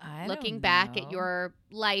 Looking back at your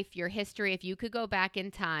life, your history, if you could go back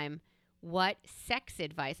in time, what sex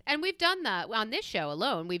advice? And we've done that on this show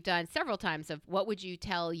alone. We've done several times of what would you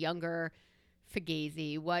tell younger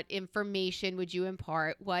Fugazi? What information would you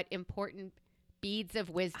impart? What important beads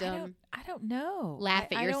of wisdom? I don't know. Laugh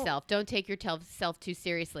at yourself. Don't take yourself too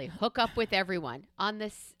seriously. Hook up with everyone. On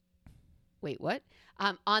this, wait, what?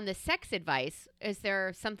 On the sex advice, is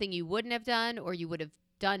there something you wouldn't have done or you would have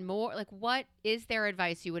done more? Like, what is there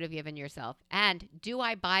advice you would have given yourself? And do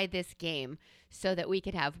I buy this game so that we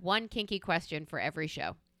could have one kinky question for every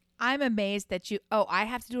show? I'm amazed that I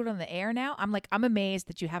have to do it on the air now. I'm amazed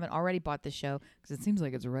that you haven't already bought this show because it seems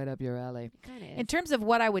like it's right up your alley. Kind of. In terms of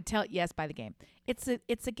what I would tell, yes, buy the game. It's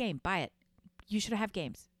a game. Buy it. You should have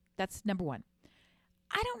games. That's number one.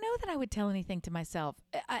 I don't know that I would tell anything to myself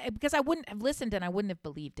because I wouldn't have listened and I wouldn't have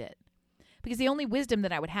believed it. Because the only wisdom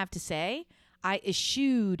that I would have to say, I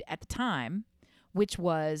eschewed at the time, which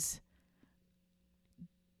was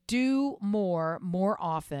do more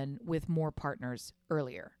often with more partners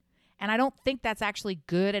earlier. And I don't think that's actually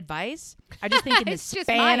good advice. I just think in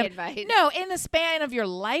the in the span of your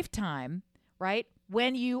lifetime, right?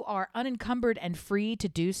 When you are unencumbered and free to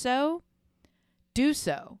do so.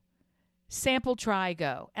 Sample, try,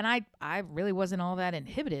 go. And I really wasn't all that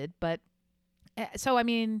inhibited, but so I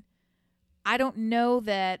mean, I don't know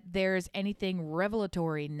that there's anything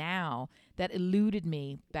revelatory now that eluded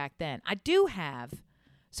me back then. I do have.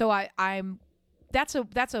 So that's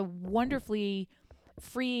a wonderfully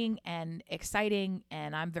freeing and exciting,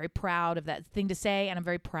 and I'm very proud of that thing to say, and I'm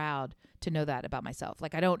very proud to know that about myself.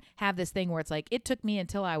 Like, I don't have this thing where it's like, it took me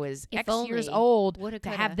until I was X years old to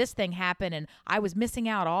have this thing happen, and I was missing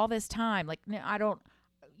out all this time. Like, I don't,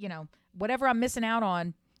 whatever I'm missing out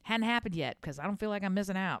on hadn't happened yet because I don't feel like I'm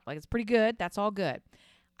missing out. Like, it's pretty good. That's all good.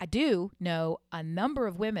 I do know a number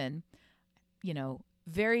of women,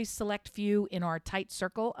 very select few in our tight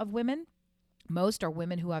circle of women. Most are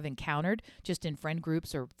women who I've encountered just in friend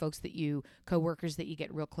groups or folks coworkers that you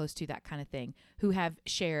get real close to, that kind of thing, who have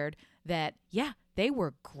shared that, yeah, they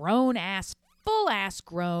were full ass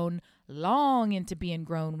grown, long into being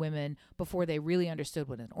grown women before they really understood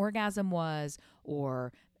what an orgasm was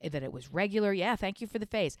or that it was regular. Yeah, thank you for the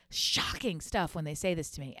face. Shocking stuff when they say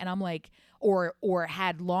this to me. And I'm like, or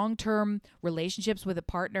had long-term relationships with a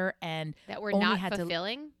partner and that were not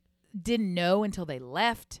fulfilling. Didn't know until they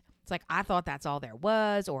left. It's like, I thought that's all there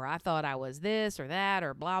was, or I thought I was this or that,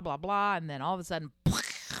 or blah, blah, blah. And then all of a sudden,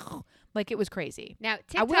 like, it was crazy. Now,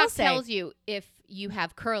 TikTok tells you if you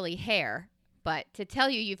have curly hair, but to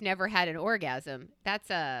tell you've never had an orgasm, that's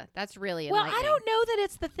really enlightening. Well, I don't know that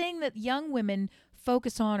it's the thing that young women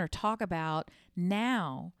focus on or talk about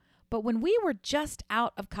now, But when we were just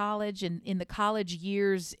out of college and in the college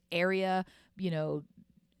years area,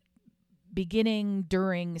 beginning,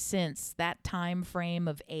 during, since that time frame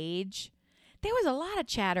of age, there was a lot of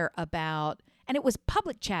chatter about, and it was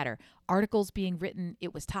public chatter, articles being written.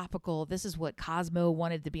 It was topical. This is what Cosmo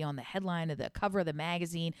wanted to be on the headline of the cover of the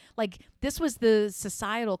magazine. Like, this was the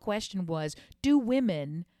societal question was,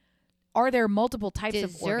 are there multiple types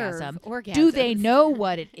of orgasm? Do they know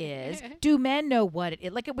what it is? Do men know what it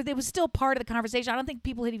is? Like, it was still part of the conversation. I don't think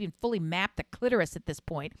people had even fully mapped the clitoris at this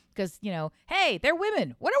point because, hey, they're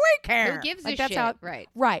women. What do we care? Who gives like, a that's shit? How,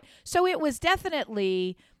 right. So it was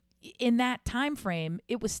definitely, in that time frame,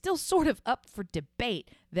 it was still sort of up for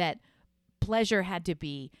debate that pleasure had to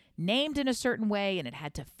be named in a certain way and it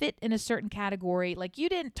had to fit in a certain category. Like, you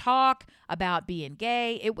didn't talk about being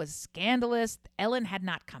gay. It was scandalous. Ellen had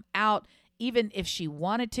not come out, even if she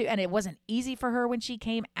wanted to, and it wasn't easy for her when she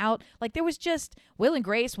came out. Like, there was just, Will and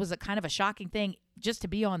Grace was a kind of a shocking thing just to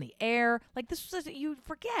be on the air. Like, this was, you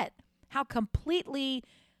forget how completely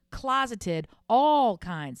closeted all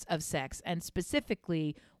kinds of sex, and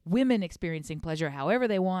specifically women experiencing pleasure however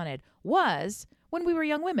they wanted, was when we were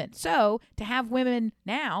young women. So to have women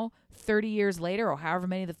now, 30 years later, or however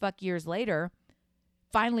many the fuck years later,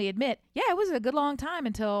 finally admit, yeah, it was a good long time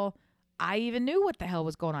until I even knew what the hell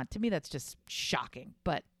was going on. To me, that's just shocking.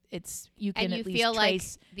 But you can at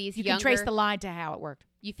least trace the line to how it worked.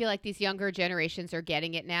 You feel like these younger generations are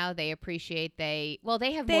getting it now. They appreciate they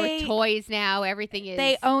have more toys now. Everything is.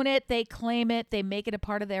 They own it. They claim it. They make it a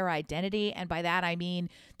part of their identity. And by that, I mean,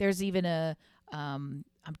 there's even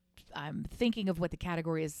I'm thinking of what the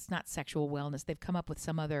category is. It's not sexual wellness. They've come up with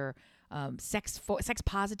some other sex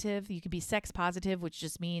positive. You could be sex positive, which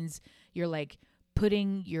just means you're like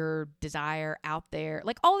putting your desire out there.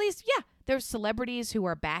 Like all these, there's celebrities who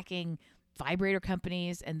are backing vibrator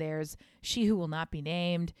companies, and there's She Who Will Not Be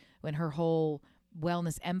Named, when her whole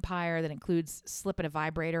wellness empire that includes slipping a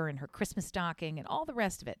vibrator in her Christmas stocking and all the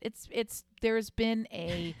rest of it. There's been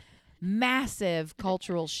a massive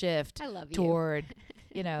cultural shift toward,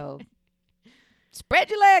 spread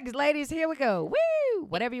your legs, ladies. Here we go. Woo!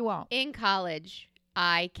 Whatever you want. In college,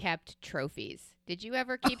 I kept trophies. Did you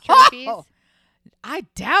ever keep trophies? I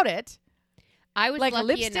doubt it. I was like lucky a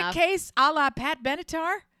lipstick enough. Case a la Pat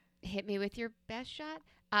Benatar. Hit me with your best shot.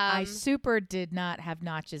 I super did not have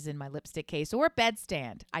notches in my lipstick case or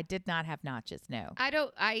bedstand. I did not have notches. No.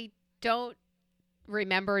 I don't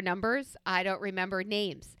remember numbers. I don't remember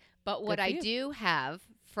names. But what I do have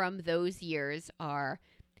from those years are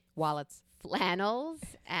wallets, flannels,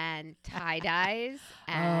 and tie-dyes.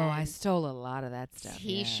 And I stole a lot of that stuff.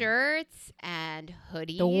 T-shirts and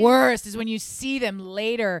hoodies. The worst is when you see them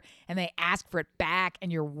later and they ask for it back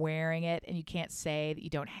and you're wearing it and you can't say that you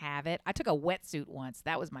don't have it. I took a wetsuit once.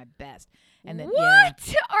 That was my best. And then,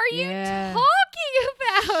 what are you talking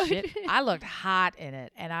about? Shit. I looked hot in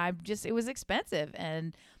it, and it was expensive.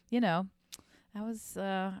 And, I was,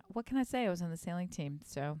 what can I say? I was on the sailing team,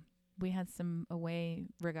 so we had some away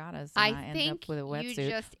regattas, and I ended up with a wetsuit. You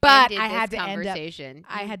just but ended I had this to conversation. End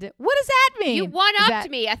up. I had to. What does that mean? You one-upped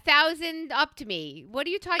me, 1,000 upped me. What are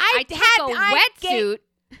you talking? I took a wetsuit.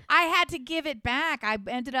 I had to give it back. I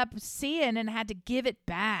ended up seeing and had to give it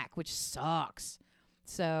back, which sucks.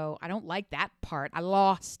 So I don't like that part. I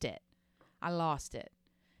lost it.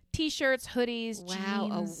 T-shirts, hoodies,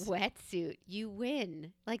 jeans. A wetsuit. You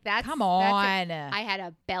win. Like that's. Come on. I had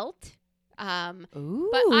a belt. Ooh.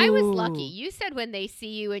 But I was lucky. You said when they see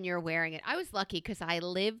you and you're wearing it. I was lucky because I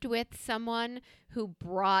lived with someone who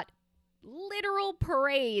brought literal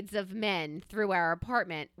parades of men through our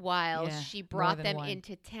apartment while she brought them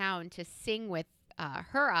into town to sing with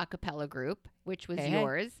her a cappella group, which was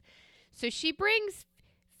yours. So she brings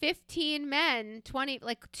 15 men,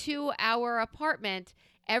 to our apartment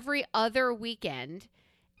every other weekend.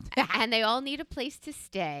 And they all need a place to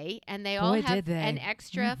stay, and they all have an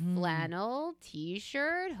extra flannel,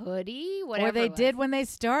 T-shirt, hoodie, whatever. Or they did when they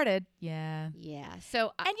started. Yeah.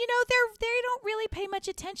 So, and they don't really pay much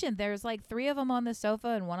attention. There's like 3 of them on the sofa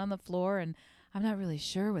and 1 on the floor, and I'm not really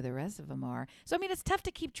sure where the rest of them are. So I mean, it's tough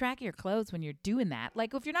to keep track of your clothes when you're doing that.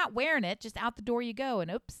 Like if you're not wearing it, just out the door you go, and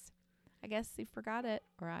oops. I guess you forgot it,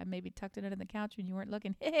 or I maybe tucked it under the couch when you weren't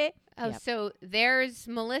looking. So there's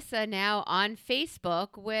Melissa now on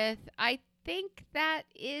Facebook with, I think that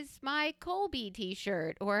is my Colby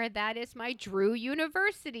T-shirt, or that is my Drew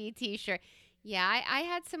University T-shirt. Yeah, I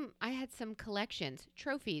had some collections,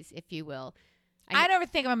 trophies, if you will. I never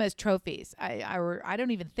think of them as trophies. I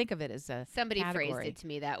don't even think of it as a somebody category. phrased it to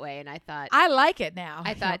me that way, and I thought I like it now.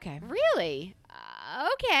 I thought, really?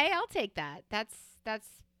 Okay, I'll take that. That's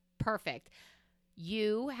perfect.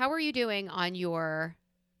 How are you doing on your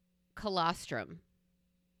colostrum?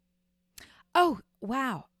 Oh,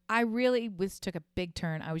 wow. I really took a big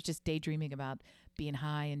turn. I was just daydreaming about being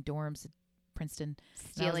high in dorms at Princeton.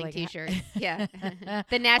 Stealing like, T-shirts. Yeah.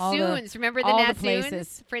 The Nassoons. Remember the all Nassoons? the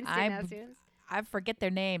places. Princeton Nassoons. I forget their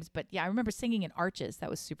names, but yeah, I remember singing in Arches. That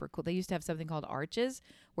was super cool. They used to have something called Arches,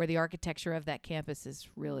 where the architecture of that campus is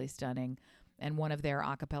really stunning. And one of their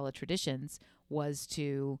a cappella traditions was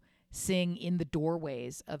to sing in the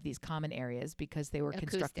doorways of these common areas because they were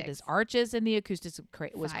constructed as arches, and the acoustics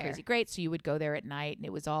was crazy great. So you would go there at night, and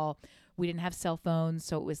it was all, we didn't have cell phones,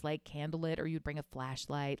 so it was like candlelit, or you'd bring a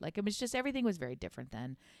flashlight. Like, it was just, everything was very different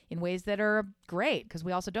then in ways that are great, because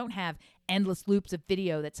we also don't have endless loops of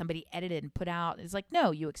video that somebody edited and put out. It's like,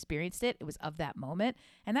 no, you experienced it. It was of that moment,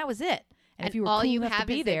 and that was it. And if you were cool enough to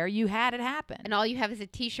be there, you had it happen. And all you have is a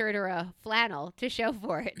T-shirt or a flannel to show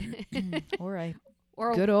for it. Or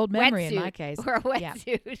a good old memory in my case. Or a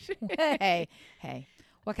wetsuit. Yeah. Hey,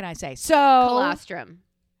 what can I say? So, colostrum.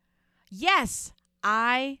 Yes,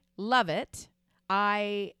 I love it.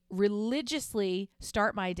 I religiously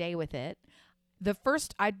start my day with it.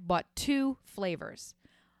 I bought 2 flavors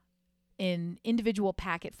in individual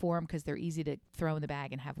packet form because they're easy to throw in the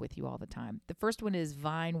bag and have with you all the time. The first one is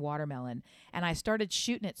Vine Watermelon, and I started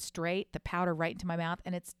shooting it straight, the powder right into my mouth,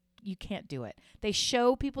 and you can't do it. They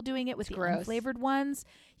show people doing it with the unflavored ones.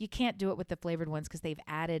 You can't do it with the flavored ones because they've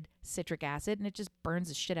added citric acid, and it just burns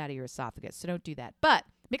the shit out of your esophagus. So don't do that. But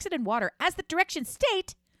mix it in water, as the directions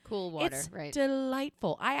state. Cool water, it's right?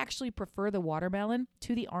 Delightful. I actually prefer the watermelon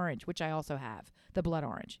to the orange, which I also have. The blood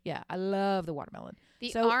orange. Yeah, I love the watermelon.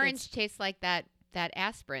 The orange tastes like that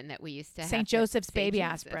aspirin that we used to have. St. Joseph's baby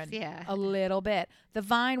aspirin. Yeah. A little bit. The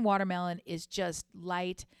Vine watermelon is just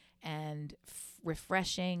light and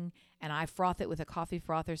refreshing, and I froth it with a coffee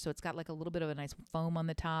frother, so it's got like a little bit of a nice foam on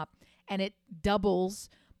the top, and it doubles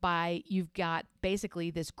by, you've got basically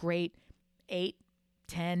this great 8,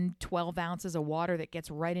 10, 12 ounces of water that gets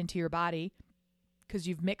right into your body because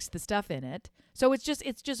you've mixed the stuff in it. So it's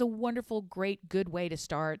just a wonderful, great, good way to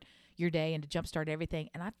start your day and to jumpstart everything,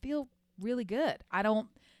 and I feel really good. I don't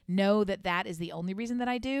know that is the only reason that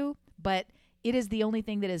I do, but it is the only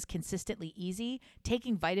thing that is consistently easy.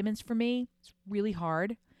 Taking vitamins for me is really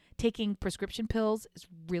hard. Taking prescription pills is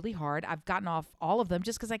really hard. I've gotten off all of them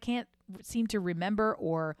just because I can't seem to remember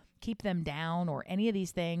or keep them down or any of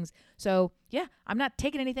these things. So, yeah, I'm not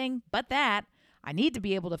taking anything but that. I need to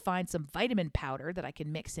be able to find some vitamin powder that I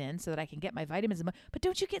can mix in so that I can get my vitamins in. But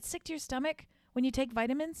don't you get sick to your stomach when you take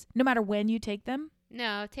vitamins, no matter when you take them?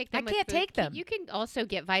 No, take them. I can't take them. You can also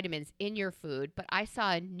get vitamins in your food, but I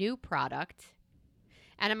saw a new product,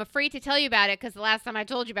 and I'm afraid to tell you about it because the last time I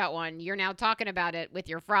told you about one, you're now talking about it with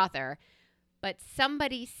your frother. But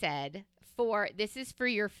somebody said this is for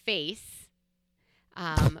your face,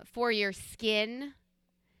 for your skin.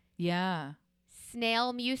 Yeah.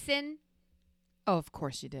 Snail mucin. Oh, of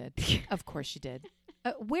course you did. Of course you did.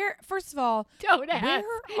 First of all, don't ask.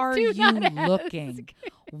 Where are you looking?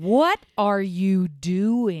 What are you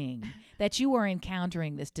doing that you are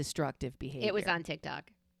encountering this destructive behavior? It was on TikTok.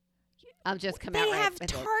 I'll just come out right with it.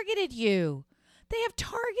 They have targeted you. They have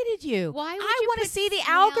targeted you. Why would I want to see the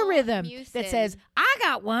algorithm that says, I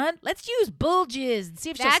got one. Let's use bulges and see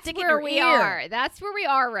if she'll stick it in her ear. That's where we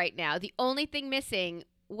are right now. The only thing missing,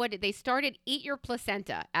 they started Eat Your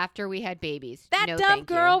Placenta after we had babies. That dumb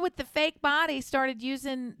girl with the fake body started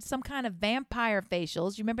using some kind of vampire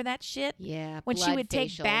facials. You remember that shit? Yeah, when she would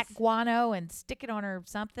take bat guano and stick it on her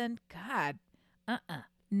something. God.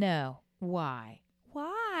 No. Why?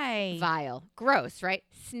 Vile. Gross, right?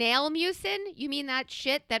 Snail mucin? You mean that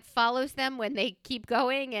shit that follows them when they keep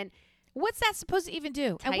going? And what's that supposed to even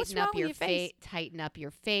do? And what's wrong with your face? Tighten up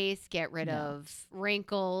your face, get rid of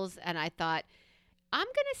wrinkles. And I thought, I'm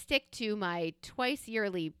going to stick to my twice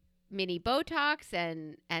yearly mini Botox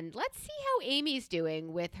and let's see how Amy's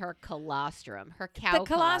doing with her colostrum, her cow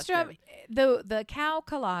colostrum. The cow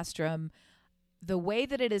colostrum, the way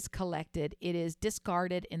that it is collected, it is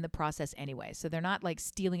discarded in the process anyway. So they're not like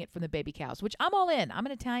stealing it from the baby cows, which I'm all in. I'm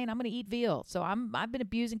an Italian. I'm going to eat veal. So I've been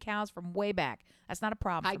abusing cows from way back. That's not a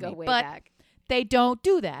problem for me. I go way back. They don't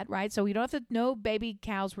do that, right? So you don't have to know baby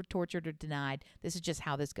cows were tortured or denied. This is just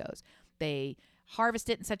how this goes. They harvest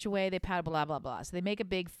it in such a way, they powder, blah, blah, blah. So they make a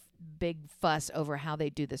big fuss over how they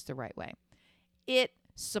do this the right way. It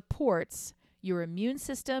supports your immune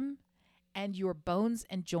system and your bones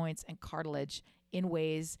and joints and cartilage in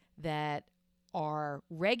ways that are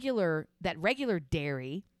regular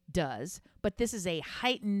dairy does, but this is a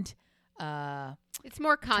heightened it's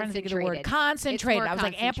more concentrated. Concentrated. I was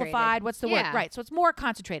like amplified. What's the word? Right. So it's more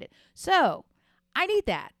concentrated. So I need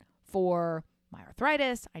that for my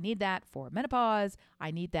arthritis. I need that for menopause.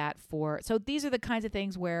 I need that for, so these are the kinds of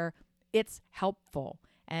things where it's helpful.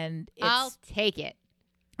 And I'll take it.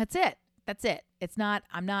 That's it. That's it. It's not,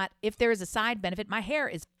 if there is a side benefit, my hair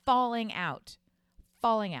is falling out,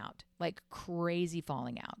 like crazy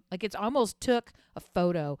falling out. Like it's almost took a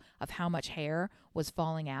photo of how much hair was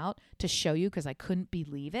falling out to show you because I couldn't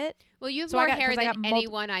believe it. Well, you have more hair than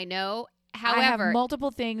anyone I know. However, I have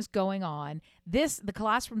multiple things going on. The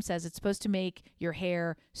colostrum says it's supposed to make your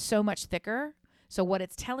hair so much thicker. So what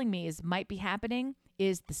it's telling me is might be happening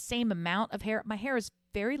is the same amount of hair. My hair is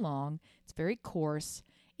very long. It's very coarse.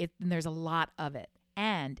 And there's a lot of it.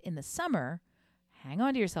 And in the summer, hang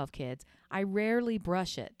on to yourself, kids, I rarely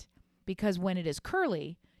brush it because when it is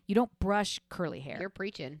curly, you don't brush curly hair. You're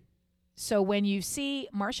preaching. So when you see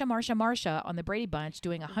Marsha on the Brady Bunch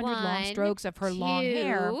doing 100 long strokes of her long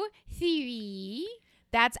hair, 3,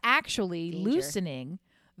 that's actually loosening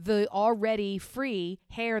the already free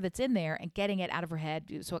hair that's in there and getting it out of her head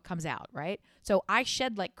so it comes out, right? So I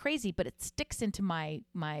shed like crazy, but it sticks into my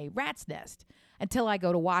rat's nest until I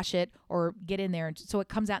go to wash it or get in there. And so it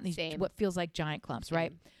comes out in these what feels like giant clumps,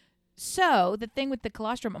 right? So the thing with the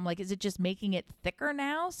colostrum, I'm like, is it just making it thicker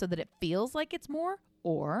now so that it feels like it's more?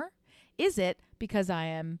 Or is it because I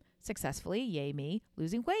am successfully, yay me,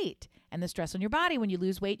 losing weight? And the stress on your body, when you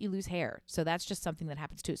lose weight, you lose hair. So that's just something that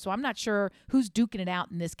happens too. So I'm not sure who's duking it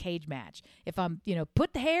out in this cage match. If I'm,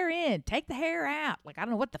 put the hair in, take the hair out. Like, I don't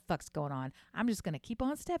know what the fuck's going on. I'm just going to keep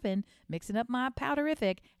on stepping, mixing up my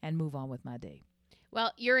powderific, and move on with my day.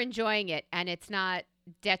 Well, you're enjoying it, and it's not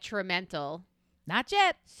detrimental. Not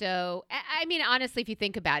yet. So, I mean, honestly, if you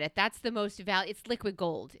think about it, that's the most valuable. It's liquid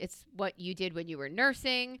gold. It's what you did when you were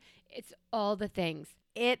nursing. It's all the things.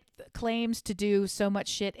 It claims to do so much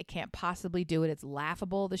shit it can't possibly do it. It's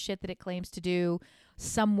laughable, the shit that it claims to do.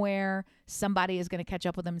 Somewhere, somebody is going to catch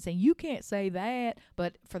up with them and say, you can't say that.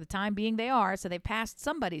 But for the time being, they are. So they passed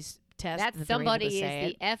somebody's test. That somebody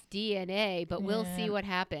is the FDNA, but we'll see what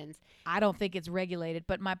happens. I don't think it's regulated.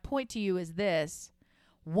 But my point to you is this.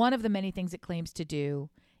 One of the many things it claims to do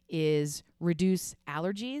is reduce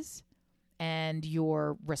allergies and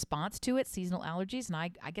your response to it, seasonal allergies. And I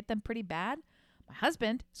get them pretty bad. My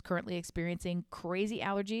husband is currently experiencing crazy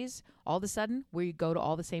allergies. All of a sudden, we go to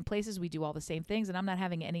all the same places. We do all the same things. And I'm not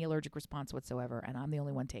having any allergic response whatsoever. And I'm the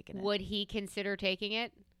only one taking it. Would he consider taking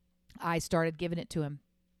it? I started giving it to him.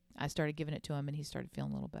 And he started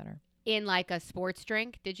feeling a little better. In like a sports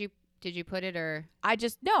drink? Did you put it or? I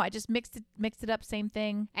just mixed it up. Same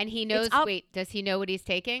thing. And he knows, wait, does he know what he's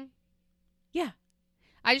taking? Yeah.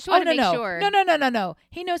 I just want to make sure. No.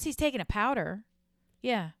 He knows he's taking a powder.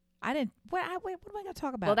 Yeah. I didn't. What am I going to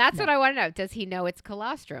talk about? Well, that's what I want to know. Does he know it's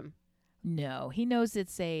colostrum? No, he knows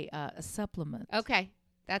it's a supplement. Okay,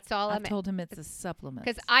 that's all. I told him it's a supplement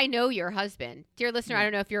because I know your husband, dear listener. I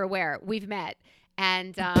don't know if you're aware. We've met,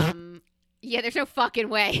 and yeah, there's no fucking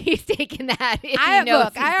way he's taking that. I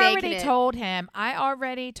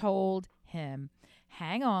already told him.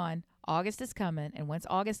 Hang on, August is coming, and once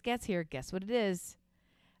August gets here, guess what it is?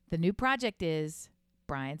 The new project is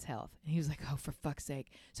Brian's health. And he was like, oh, for fuck's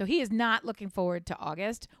sake. So he is not looking forward to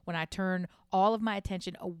August when I turn all of my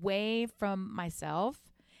attention away from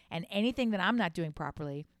myself and anything that I'm not doing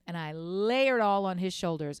properly. And I layer it all on his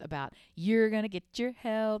shoulders about you're going to get your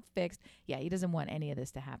health fixed. Yeah, he doesn't want any of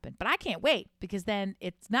this to happen. But I can't wait because then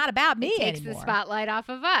it's not about me anymore. It takes the spotlight off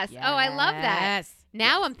of us. Yes. Oh, I love that.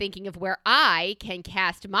 Now I'm thinking of where I can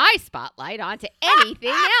cast my spotlight onto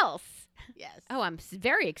anything else. Yes. Oh, I'm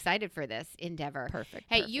very excited for this endeavor. Perfect.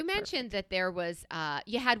 Hey, you mentioned that there was,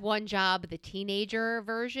 you had one job, the teenager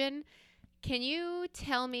version. Can you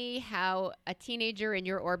tell me how a teenager in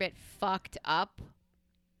your orbit fucked up?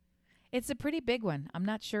 It's a pretty big one. I'm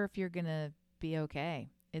not sure if you're going to be okay.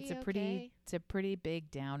 It's a pretty big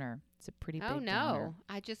downer. It's a pretty big downer. Oh, no.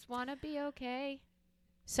 I just want to be okay.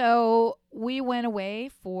 So we went away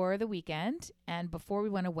for the weekend. And before we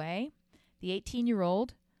went away, the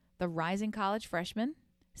 18-year-old, the rising college freshman,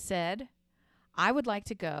 said, I would like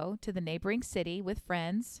to go to the neighboring city with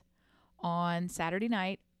friends on Saturday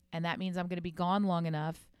night, and that means I'm going to be gone long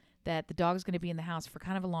enough that the dog's going to be in the house for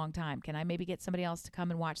kind of a long time. Can I maybe get somebody else to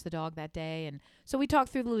come and watch the dog that day? And so we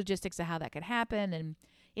talked through the logistics of how that could happen, and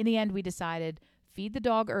in the end we decided feed the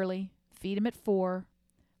dog early, feed him at 4,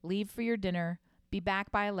 leave for your dinner, be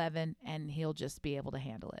back by 11, and he'll just be able to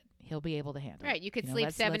handle it. Right. You could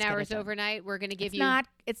sleep 7 hours overnight. We're going to give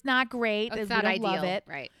It's not great. It's not ideal. Love it.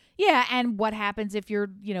 Right. Yeah. And what happens if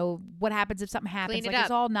what happens if something happens? Clean it up.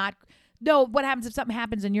 It's all not. No. What happens if something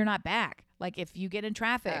happens and you're not back? Like if you get in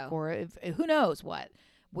traffic or if who knows what?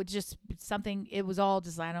 would just something, it was all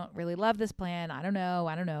just, I don't really love this plan. I don't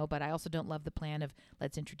know. But I also don't love the plan of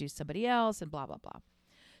let's introduce somebody else and blah, blah, blah.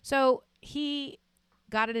 So he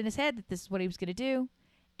got it in his head that this is what he was going to do.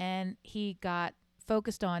 And he got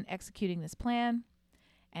focused on executing this plan.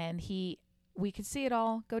 And we could see it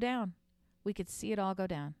all go down.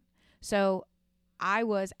 So I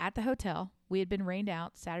was at the hotel. We had been rained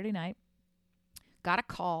out Saturday night. Got a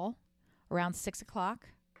call around 6 o'clock.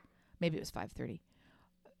 Maybe it was 5:30.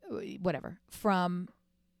 Whatever. From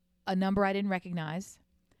a number I didn't recognize.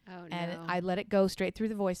 Oh, no. And I let it go straight through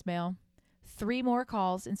the voicemail. 3 more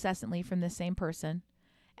calls incessantly from the same person.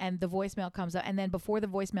 And the voicemail comes up. And then before the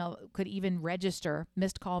voicemail could even register,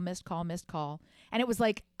 missed call. And it was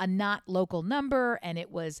like a not local number. And it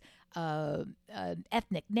was an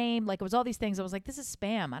ethnic name. Like, it was all these things. I was like, this is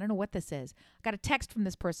spam. I don't know what this is. I got a text from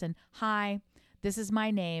this person. Hi, this is my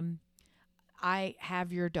name. I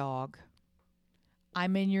have your dog.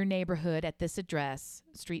 I'm in your neighborhood at this address,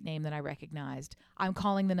 street name that I recognized. I'm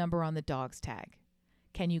calling the number on the dog's tag.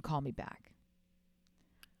 Can you call me back?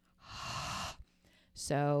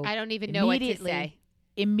 So I don't even know what to say.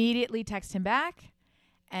 Immediately text him back,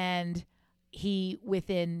 and he,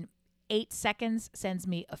 within 8 seconds, sends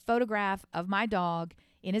me a photograph of my dog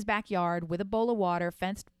in his backyard with a bowl of water,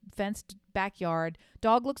 fenced backyard.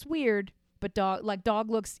 Dog looks weird, but dog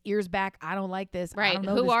looks ears back. I don't like this. Right. I don't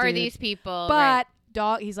know Who this are dude. these people? But right.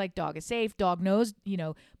 dog, he's like, dog is safe. Dog knows,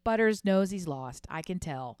 Butters knows he's lost. I can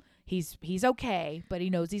tell. He's okay, but he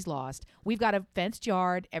knows he's lost. We've got a fenced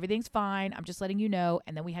yard. Everything's fine. I'm just letting you know.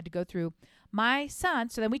 And then we had to go through my son.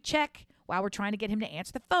 So then we check while we're trying to get him to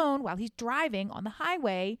answer the phone while he's driving on the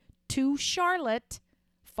highway to Charlotte,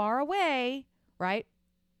 far away, right?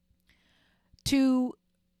 To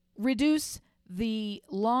reduce the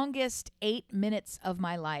longest 8 minutes of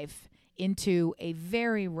my life into a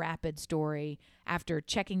very rapid story after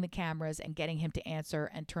checking the cameras and getting him to answer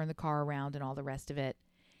and turn the car around and all the rest of it.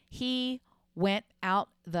 He went out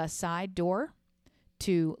the side door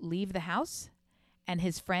to leave the house, and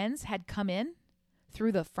his friends had come in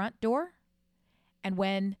through the front door. And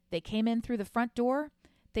when they came in through the front door,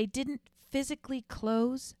 they didn't physically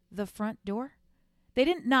close the front door. They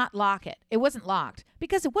didn't not lock it. It wasn't locked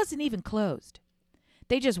because it wasn't even closed.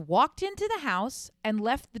 They just walked into the house and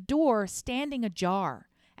left the door standing ajar.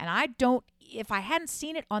 And if I hadn't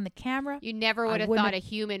seen it on the camera, you never would have thought a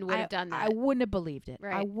human would have done that. I wouldn't have believed it.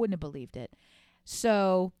 Right. I wouldn't have believed it.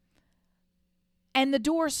 So, and the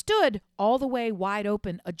door stood all the way wide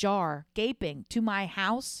open, ajar, gaping to my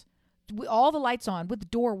house, all the lights on, with the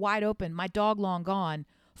door wide open, my dog long gone,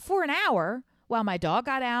 for an hour while my dog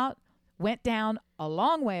got out, went down a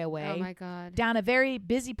long way away. Oh, my God. Down a very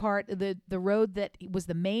busy part of the road that was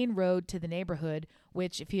the main road to the neighborhood,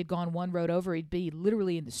 which if he had gone one road over, he'd be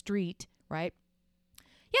literally in the street, right?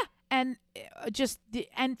 Yeah. And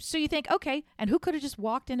and so you think, okay, and who could have just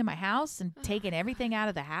walked into my house and taken everything out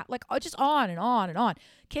of the house? Like, just on and on and on.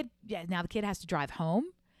 Now the kid has to drive home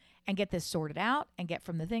and get this sorted out and get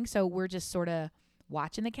from the thing. So we're just sort of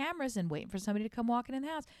watching the cameras and waiting for somebody to come walking in the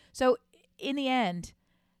house. So in the end,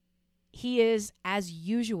 he is, as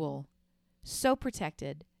usual, so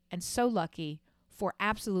protected and so lucky for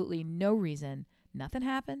absolutely no reason. Nothing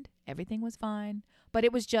happened. Everything was fine. But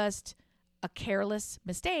it was just a careless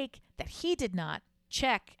mistake that he did not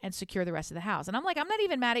check and secure the rest of the house. And I'm like, I'm not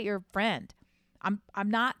even mad at your friend. I'm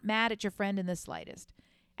not mad at your friend in the slightest.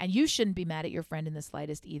 And you shouldn't be mad at your friend in the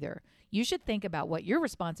slightest either. You should think about what your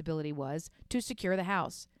responsibility was to secure the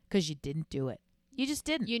house, because you didn't do it. You just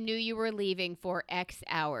didn't. You knew you were leaving for X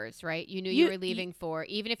hours, right? You knew you were leaving for,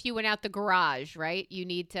 even if you went out the garage, right? You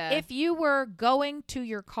need to. If you were going to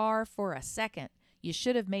your car for a second, you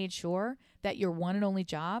should have made sure that your one and only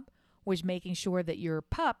job was making sure that your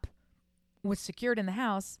pup was secured in the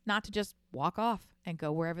house, not to just walk off and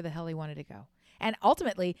go wherever the hell he wanted to go. And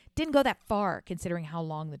ultimately didn't go that far, considering how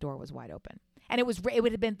long the door was wide open. And it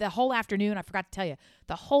would have been the whole afternoon. I forgot to tell you,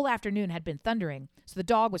 the whole afternoon had been thundering. So the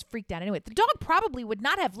dog was freaked out anyway. The dog probably would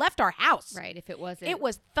not have left our house. Right, if it wasn't. It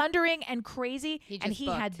was thundering and crazy. He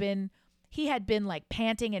had been like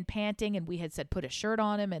panting, and we had said put a shirt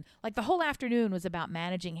on him. And like the whole afternoon was about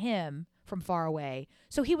managing him from far away.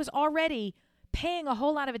 So he was already paying a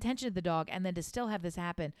whole lot of attention to the dog, and then to still have this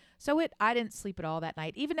happen. So I didn't sleep at all that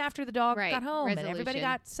night, even after the dog got home and everybody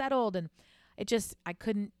got settled. And it just, I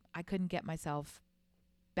couldn't get myself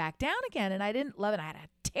back down again, and I didn't love it. I had a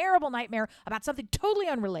terrible nightmare about something totally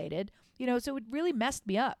unrelated, so it really messed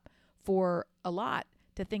me up for a lot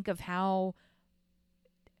to think of how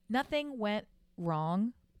nothing went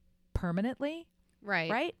wrong permanently.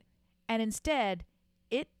 Right. And instead,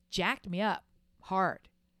 it jacked me up hard.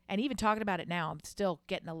 And even talking about it now, I'm still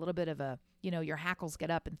getting a little bit of a, your hackles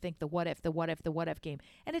get up and think the what if game.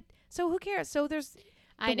 And so who cares? So there's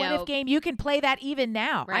the what if game. You can play that even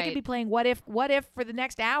now. Right. I could be playing what if for the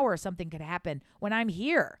next hour something could happen when I'm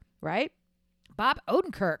here, right? Bob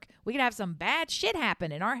Odenkirk, we could have some bad shit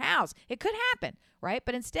happen in our house. It could happen, right?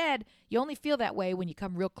 But instead, you only feel that way when you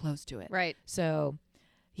come real close to it. Right. So,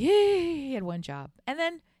 he had one job. And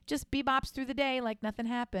then just bebops through the day like nothing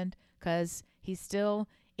happened because he's still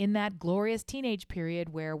in that glorious teenage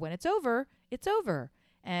period where when it's over, it's over.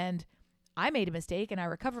 And I made a mistake and I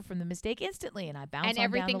recover from the mistake instantly and I bounce on down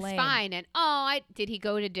the lane. And everything's fine. And did he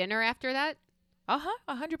go to dinner after that?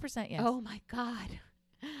 100% yes. Oh my God.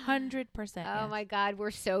 100%. Oh my God.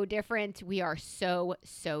 We're so different. We are so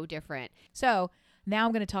different. So now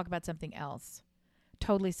I'm going to talk about something else.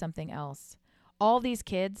 Totally something else. All these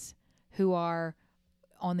kids who are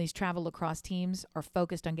on these travel lacrosse teams are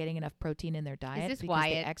focused on getting enough protein in their diet. Is this because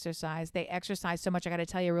Wyatt? They exercise so much. I got to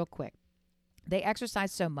tell you real quick. They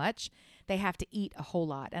exercise so much, they have to eat a whole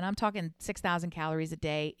lot. And I'm talking 6,000 calories a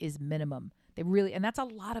day is minimum. They really, and that's a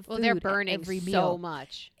lot of food. Well, they're burning every so meal.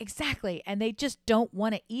 much. Exactly. And they just don't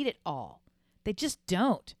want to eat it all. They just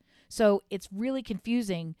don't. So it's really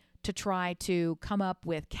confusing to try to come up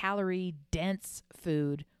with calorie dense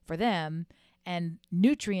food for them and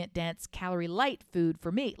nutrient dense, calorie light food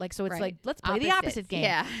for me. So it's like, let's play the opposite game.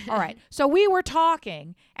 Yeah. All right. So we were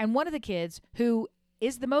talking, and one of the kids who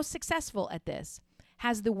is the most successful at this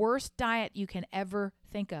has the worst diet you can ever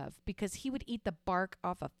think of because he would eat the bark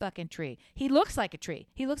off a fucking tree. He looks like a tree.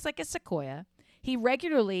 He looks like a sequoia. He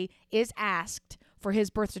regularly is asked for his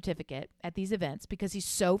birth certificate at these events because he's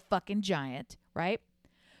so fucking giant, right?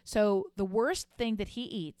 So the worst thing that he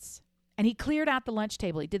eats, and he cleared out the lunch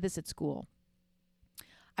table. He did this at school.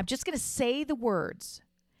 I'm just going to say the words,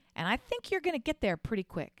 and I think you're going to get there pretty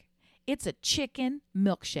quick. It's a chicken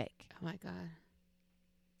milkshake. Oh my God.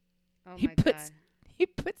 Oh He my God. He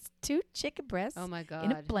puts 2 chicken breasts Oh my God.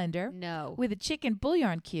 in a blender No. with a chicken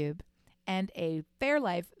bouillon cube and a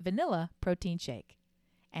Fairlife vanilla protein shake.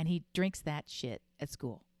 And he drinks that shit at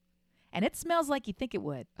school. And it smells like you think it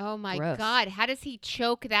would. Oh my Gross. God. How does he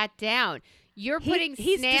choke that down? You're putting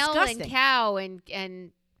he's snail disgusting. and cow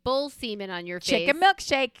and bull semen on your face. Chicken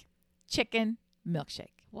milkshake. Chicken milkshake.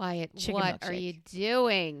 Wyatt, Chicken what milkshake. are you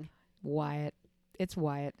doing? Wyatt. It's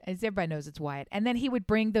Wyatt. As everybody knows, it's Wyatt. And then he would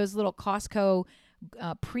bring those little Costco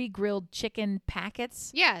pre-grilled chicken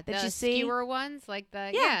packets. Yeah, that the you see. skewer ones, like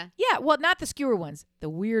the Yeah. Well, not the skewer ones. The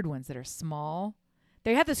weird ones that are small.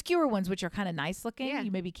 They have the skewer ones, which are kind of nice looking. Yeah.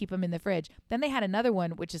 You maybe keep them in the fridge. Then they had another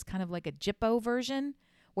one, which is kind of like a Jippo version,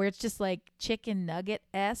 where it's just like chicken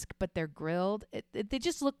nugget-esque, but they're grilled. They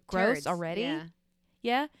just look gross Turds, already. Yeah.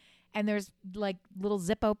 Yeah. And there's like little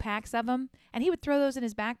Zippo packs of them. And he would throw those in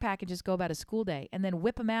his backpack and just go about his school day and then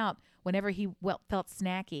whip them out whenever he felt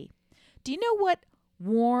snacky. Do you know what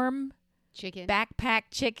warm Chicken. backpack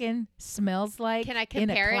chicken smells like Can I in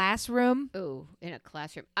a compare it? classroom? Ooh, in a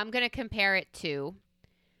classroom. I'm going to compare it to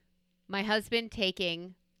my husband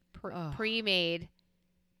taking pre-made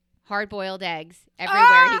hard-boiled eggs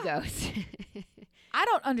everywhere he goes. I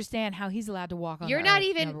don't understand how he's allowed to walk on You're the not earth,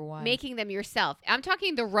 even number one. making them yourself. I'm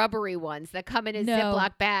talking the rubbery ones that come in a No.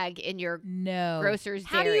 Ziploc bag in your grocer's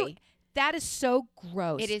How dairy. do you? That is so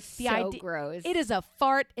gross. It is The so idea- gross. It is a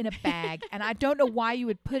fart in a bag, and I don't know why you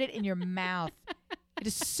would put it in your mouth. It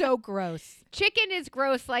is so gross. Chicken is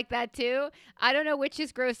gross like that too. I don't know which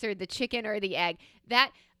is grosser, the chicken or the egg.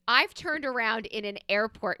 That I've turned around in an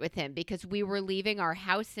airport with him because we were leaving our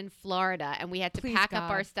house in Florida and we had to Please, pack up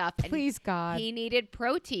God. our stuff. And Please, God. he needed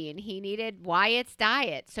protein. He needed Wyatt's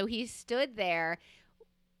diet. So he stood there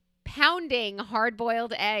pounding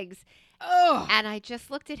hard-boiled eggs. Ugh. And I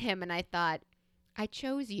just looked at him and I thought, I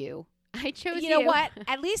chose you. I chose you. You know what?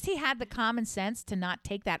 At least he had the common sense to not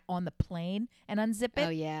take that on the plane and unzip it. Oh,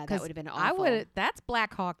 yeah. That 'cause would have been awful. I would. That's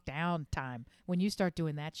Black Hawk Down time when you start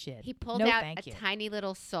doing that shit. He pulled No, out thank a you. tiny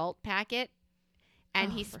little salt packet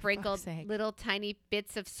and Oh, he for sprinkled fuck's sake. little tiny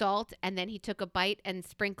bits of salt and then he took a bite and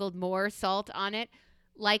sprinkled more salt on it.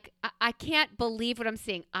 Like, I can't believe what I'm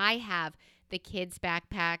seeing. I have the kids'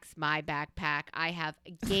 backpacks, my backpack. I have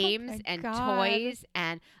games my and God. toys,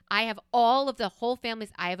 and I have all of the whole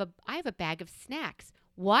family's. I have a bag of snacks.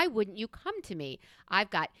 Why wouldn't you come to me? I've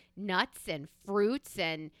got nuts and fruits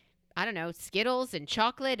and I don't know, Skittles and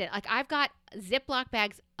chocolate, and like I've got Ziploc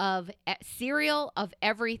bags of cereal of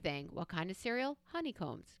everything. What kind of cereal?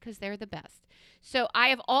 Honeycombs, because they're the best. So I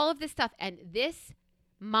have all of this stuff, and this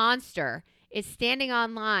monster is standing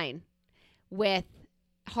online with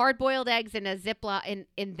hard-boiled eggs in a Ziploc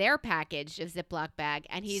in their package of Ziploc bag,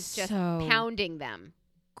 and he's just So pounding them.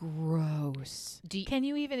 gross. Can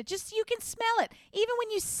you even, you can smell it. Even when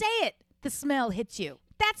you say it, the smell hits you.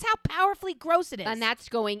 That's how powerfully gross it is. And that's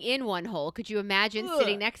going in one hole. Could you imagine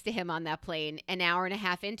sitting next to him on that plane an hour and a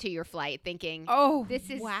half into your flight thinking,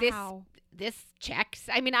 this checks?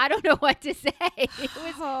 I mean, I don't know what to say. It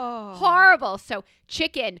was horrible. So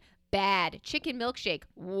chicken, bad. Chicken milkshake,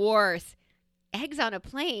 worse. Eggs on a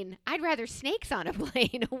plane? I'd rather snakes on a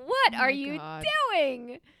plane. What are you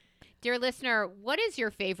doing? Dear listener, what is your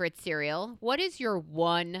favorite cereal? What is your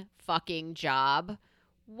one fucking job?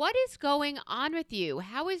 What is going on with you?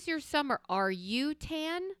 How is your summer? Are you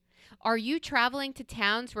tan? Are you traveling to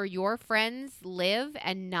towns where your friends live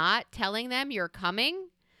and not telling them you're coming?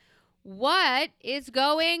 What is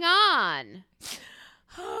going on?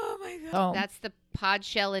 Oh, my God. That's the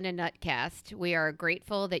Podshell in a Nutcast. We are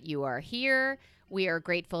grateful that you are here. We are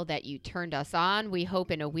grateful that you turned us on. We hope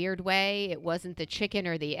in a weird way it wasn't the chicken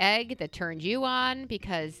or the egg that turned you on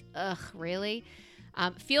because, really?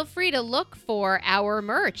 Feel free to look for our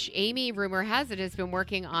merch. Amy, rumor has it, has been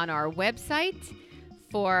working on our website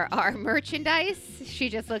for our merchandise. She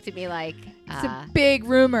just looked at me like... It's a big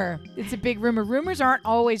rumor. It's a big rumor. Rumors aren't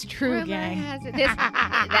always true, rumor gang. Has it.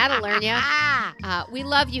 That'll learn you. We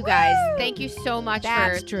love you guys. Woo! Thank you so much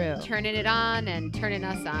for turning it on and turning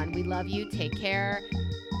us on. We love you. Take care.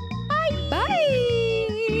 Bye. Bye.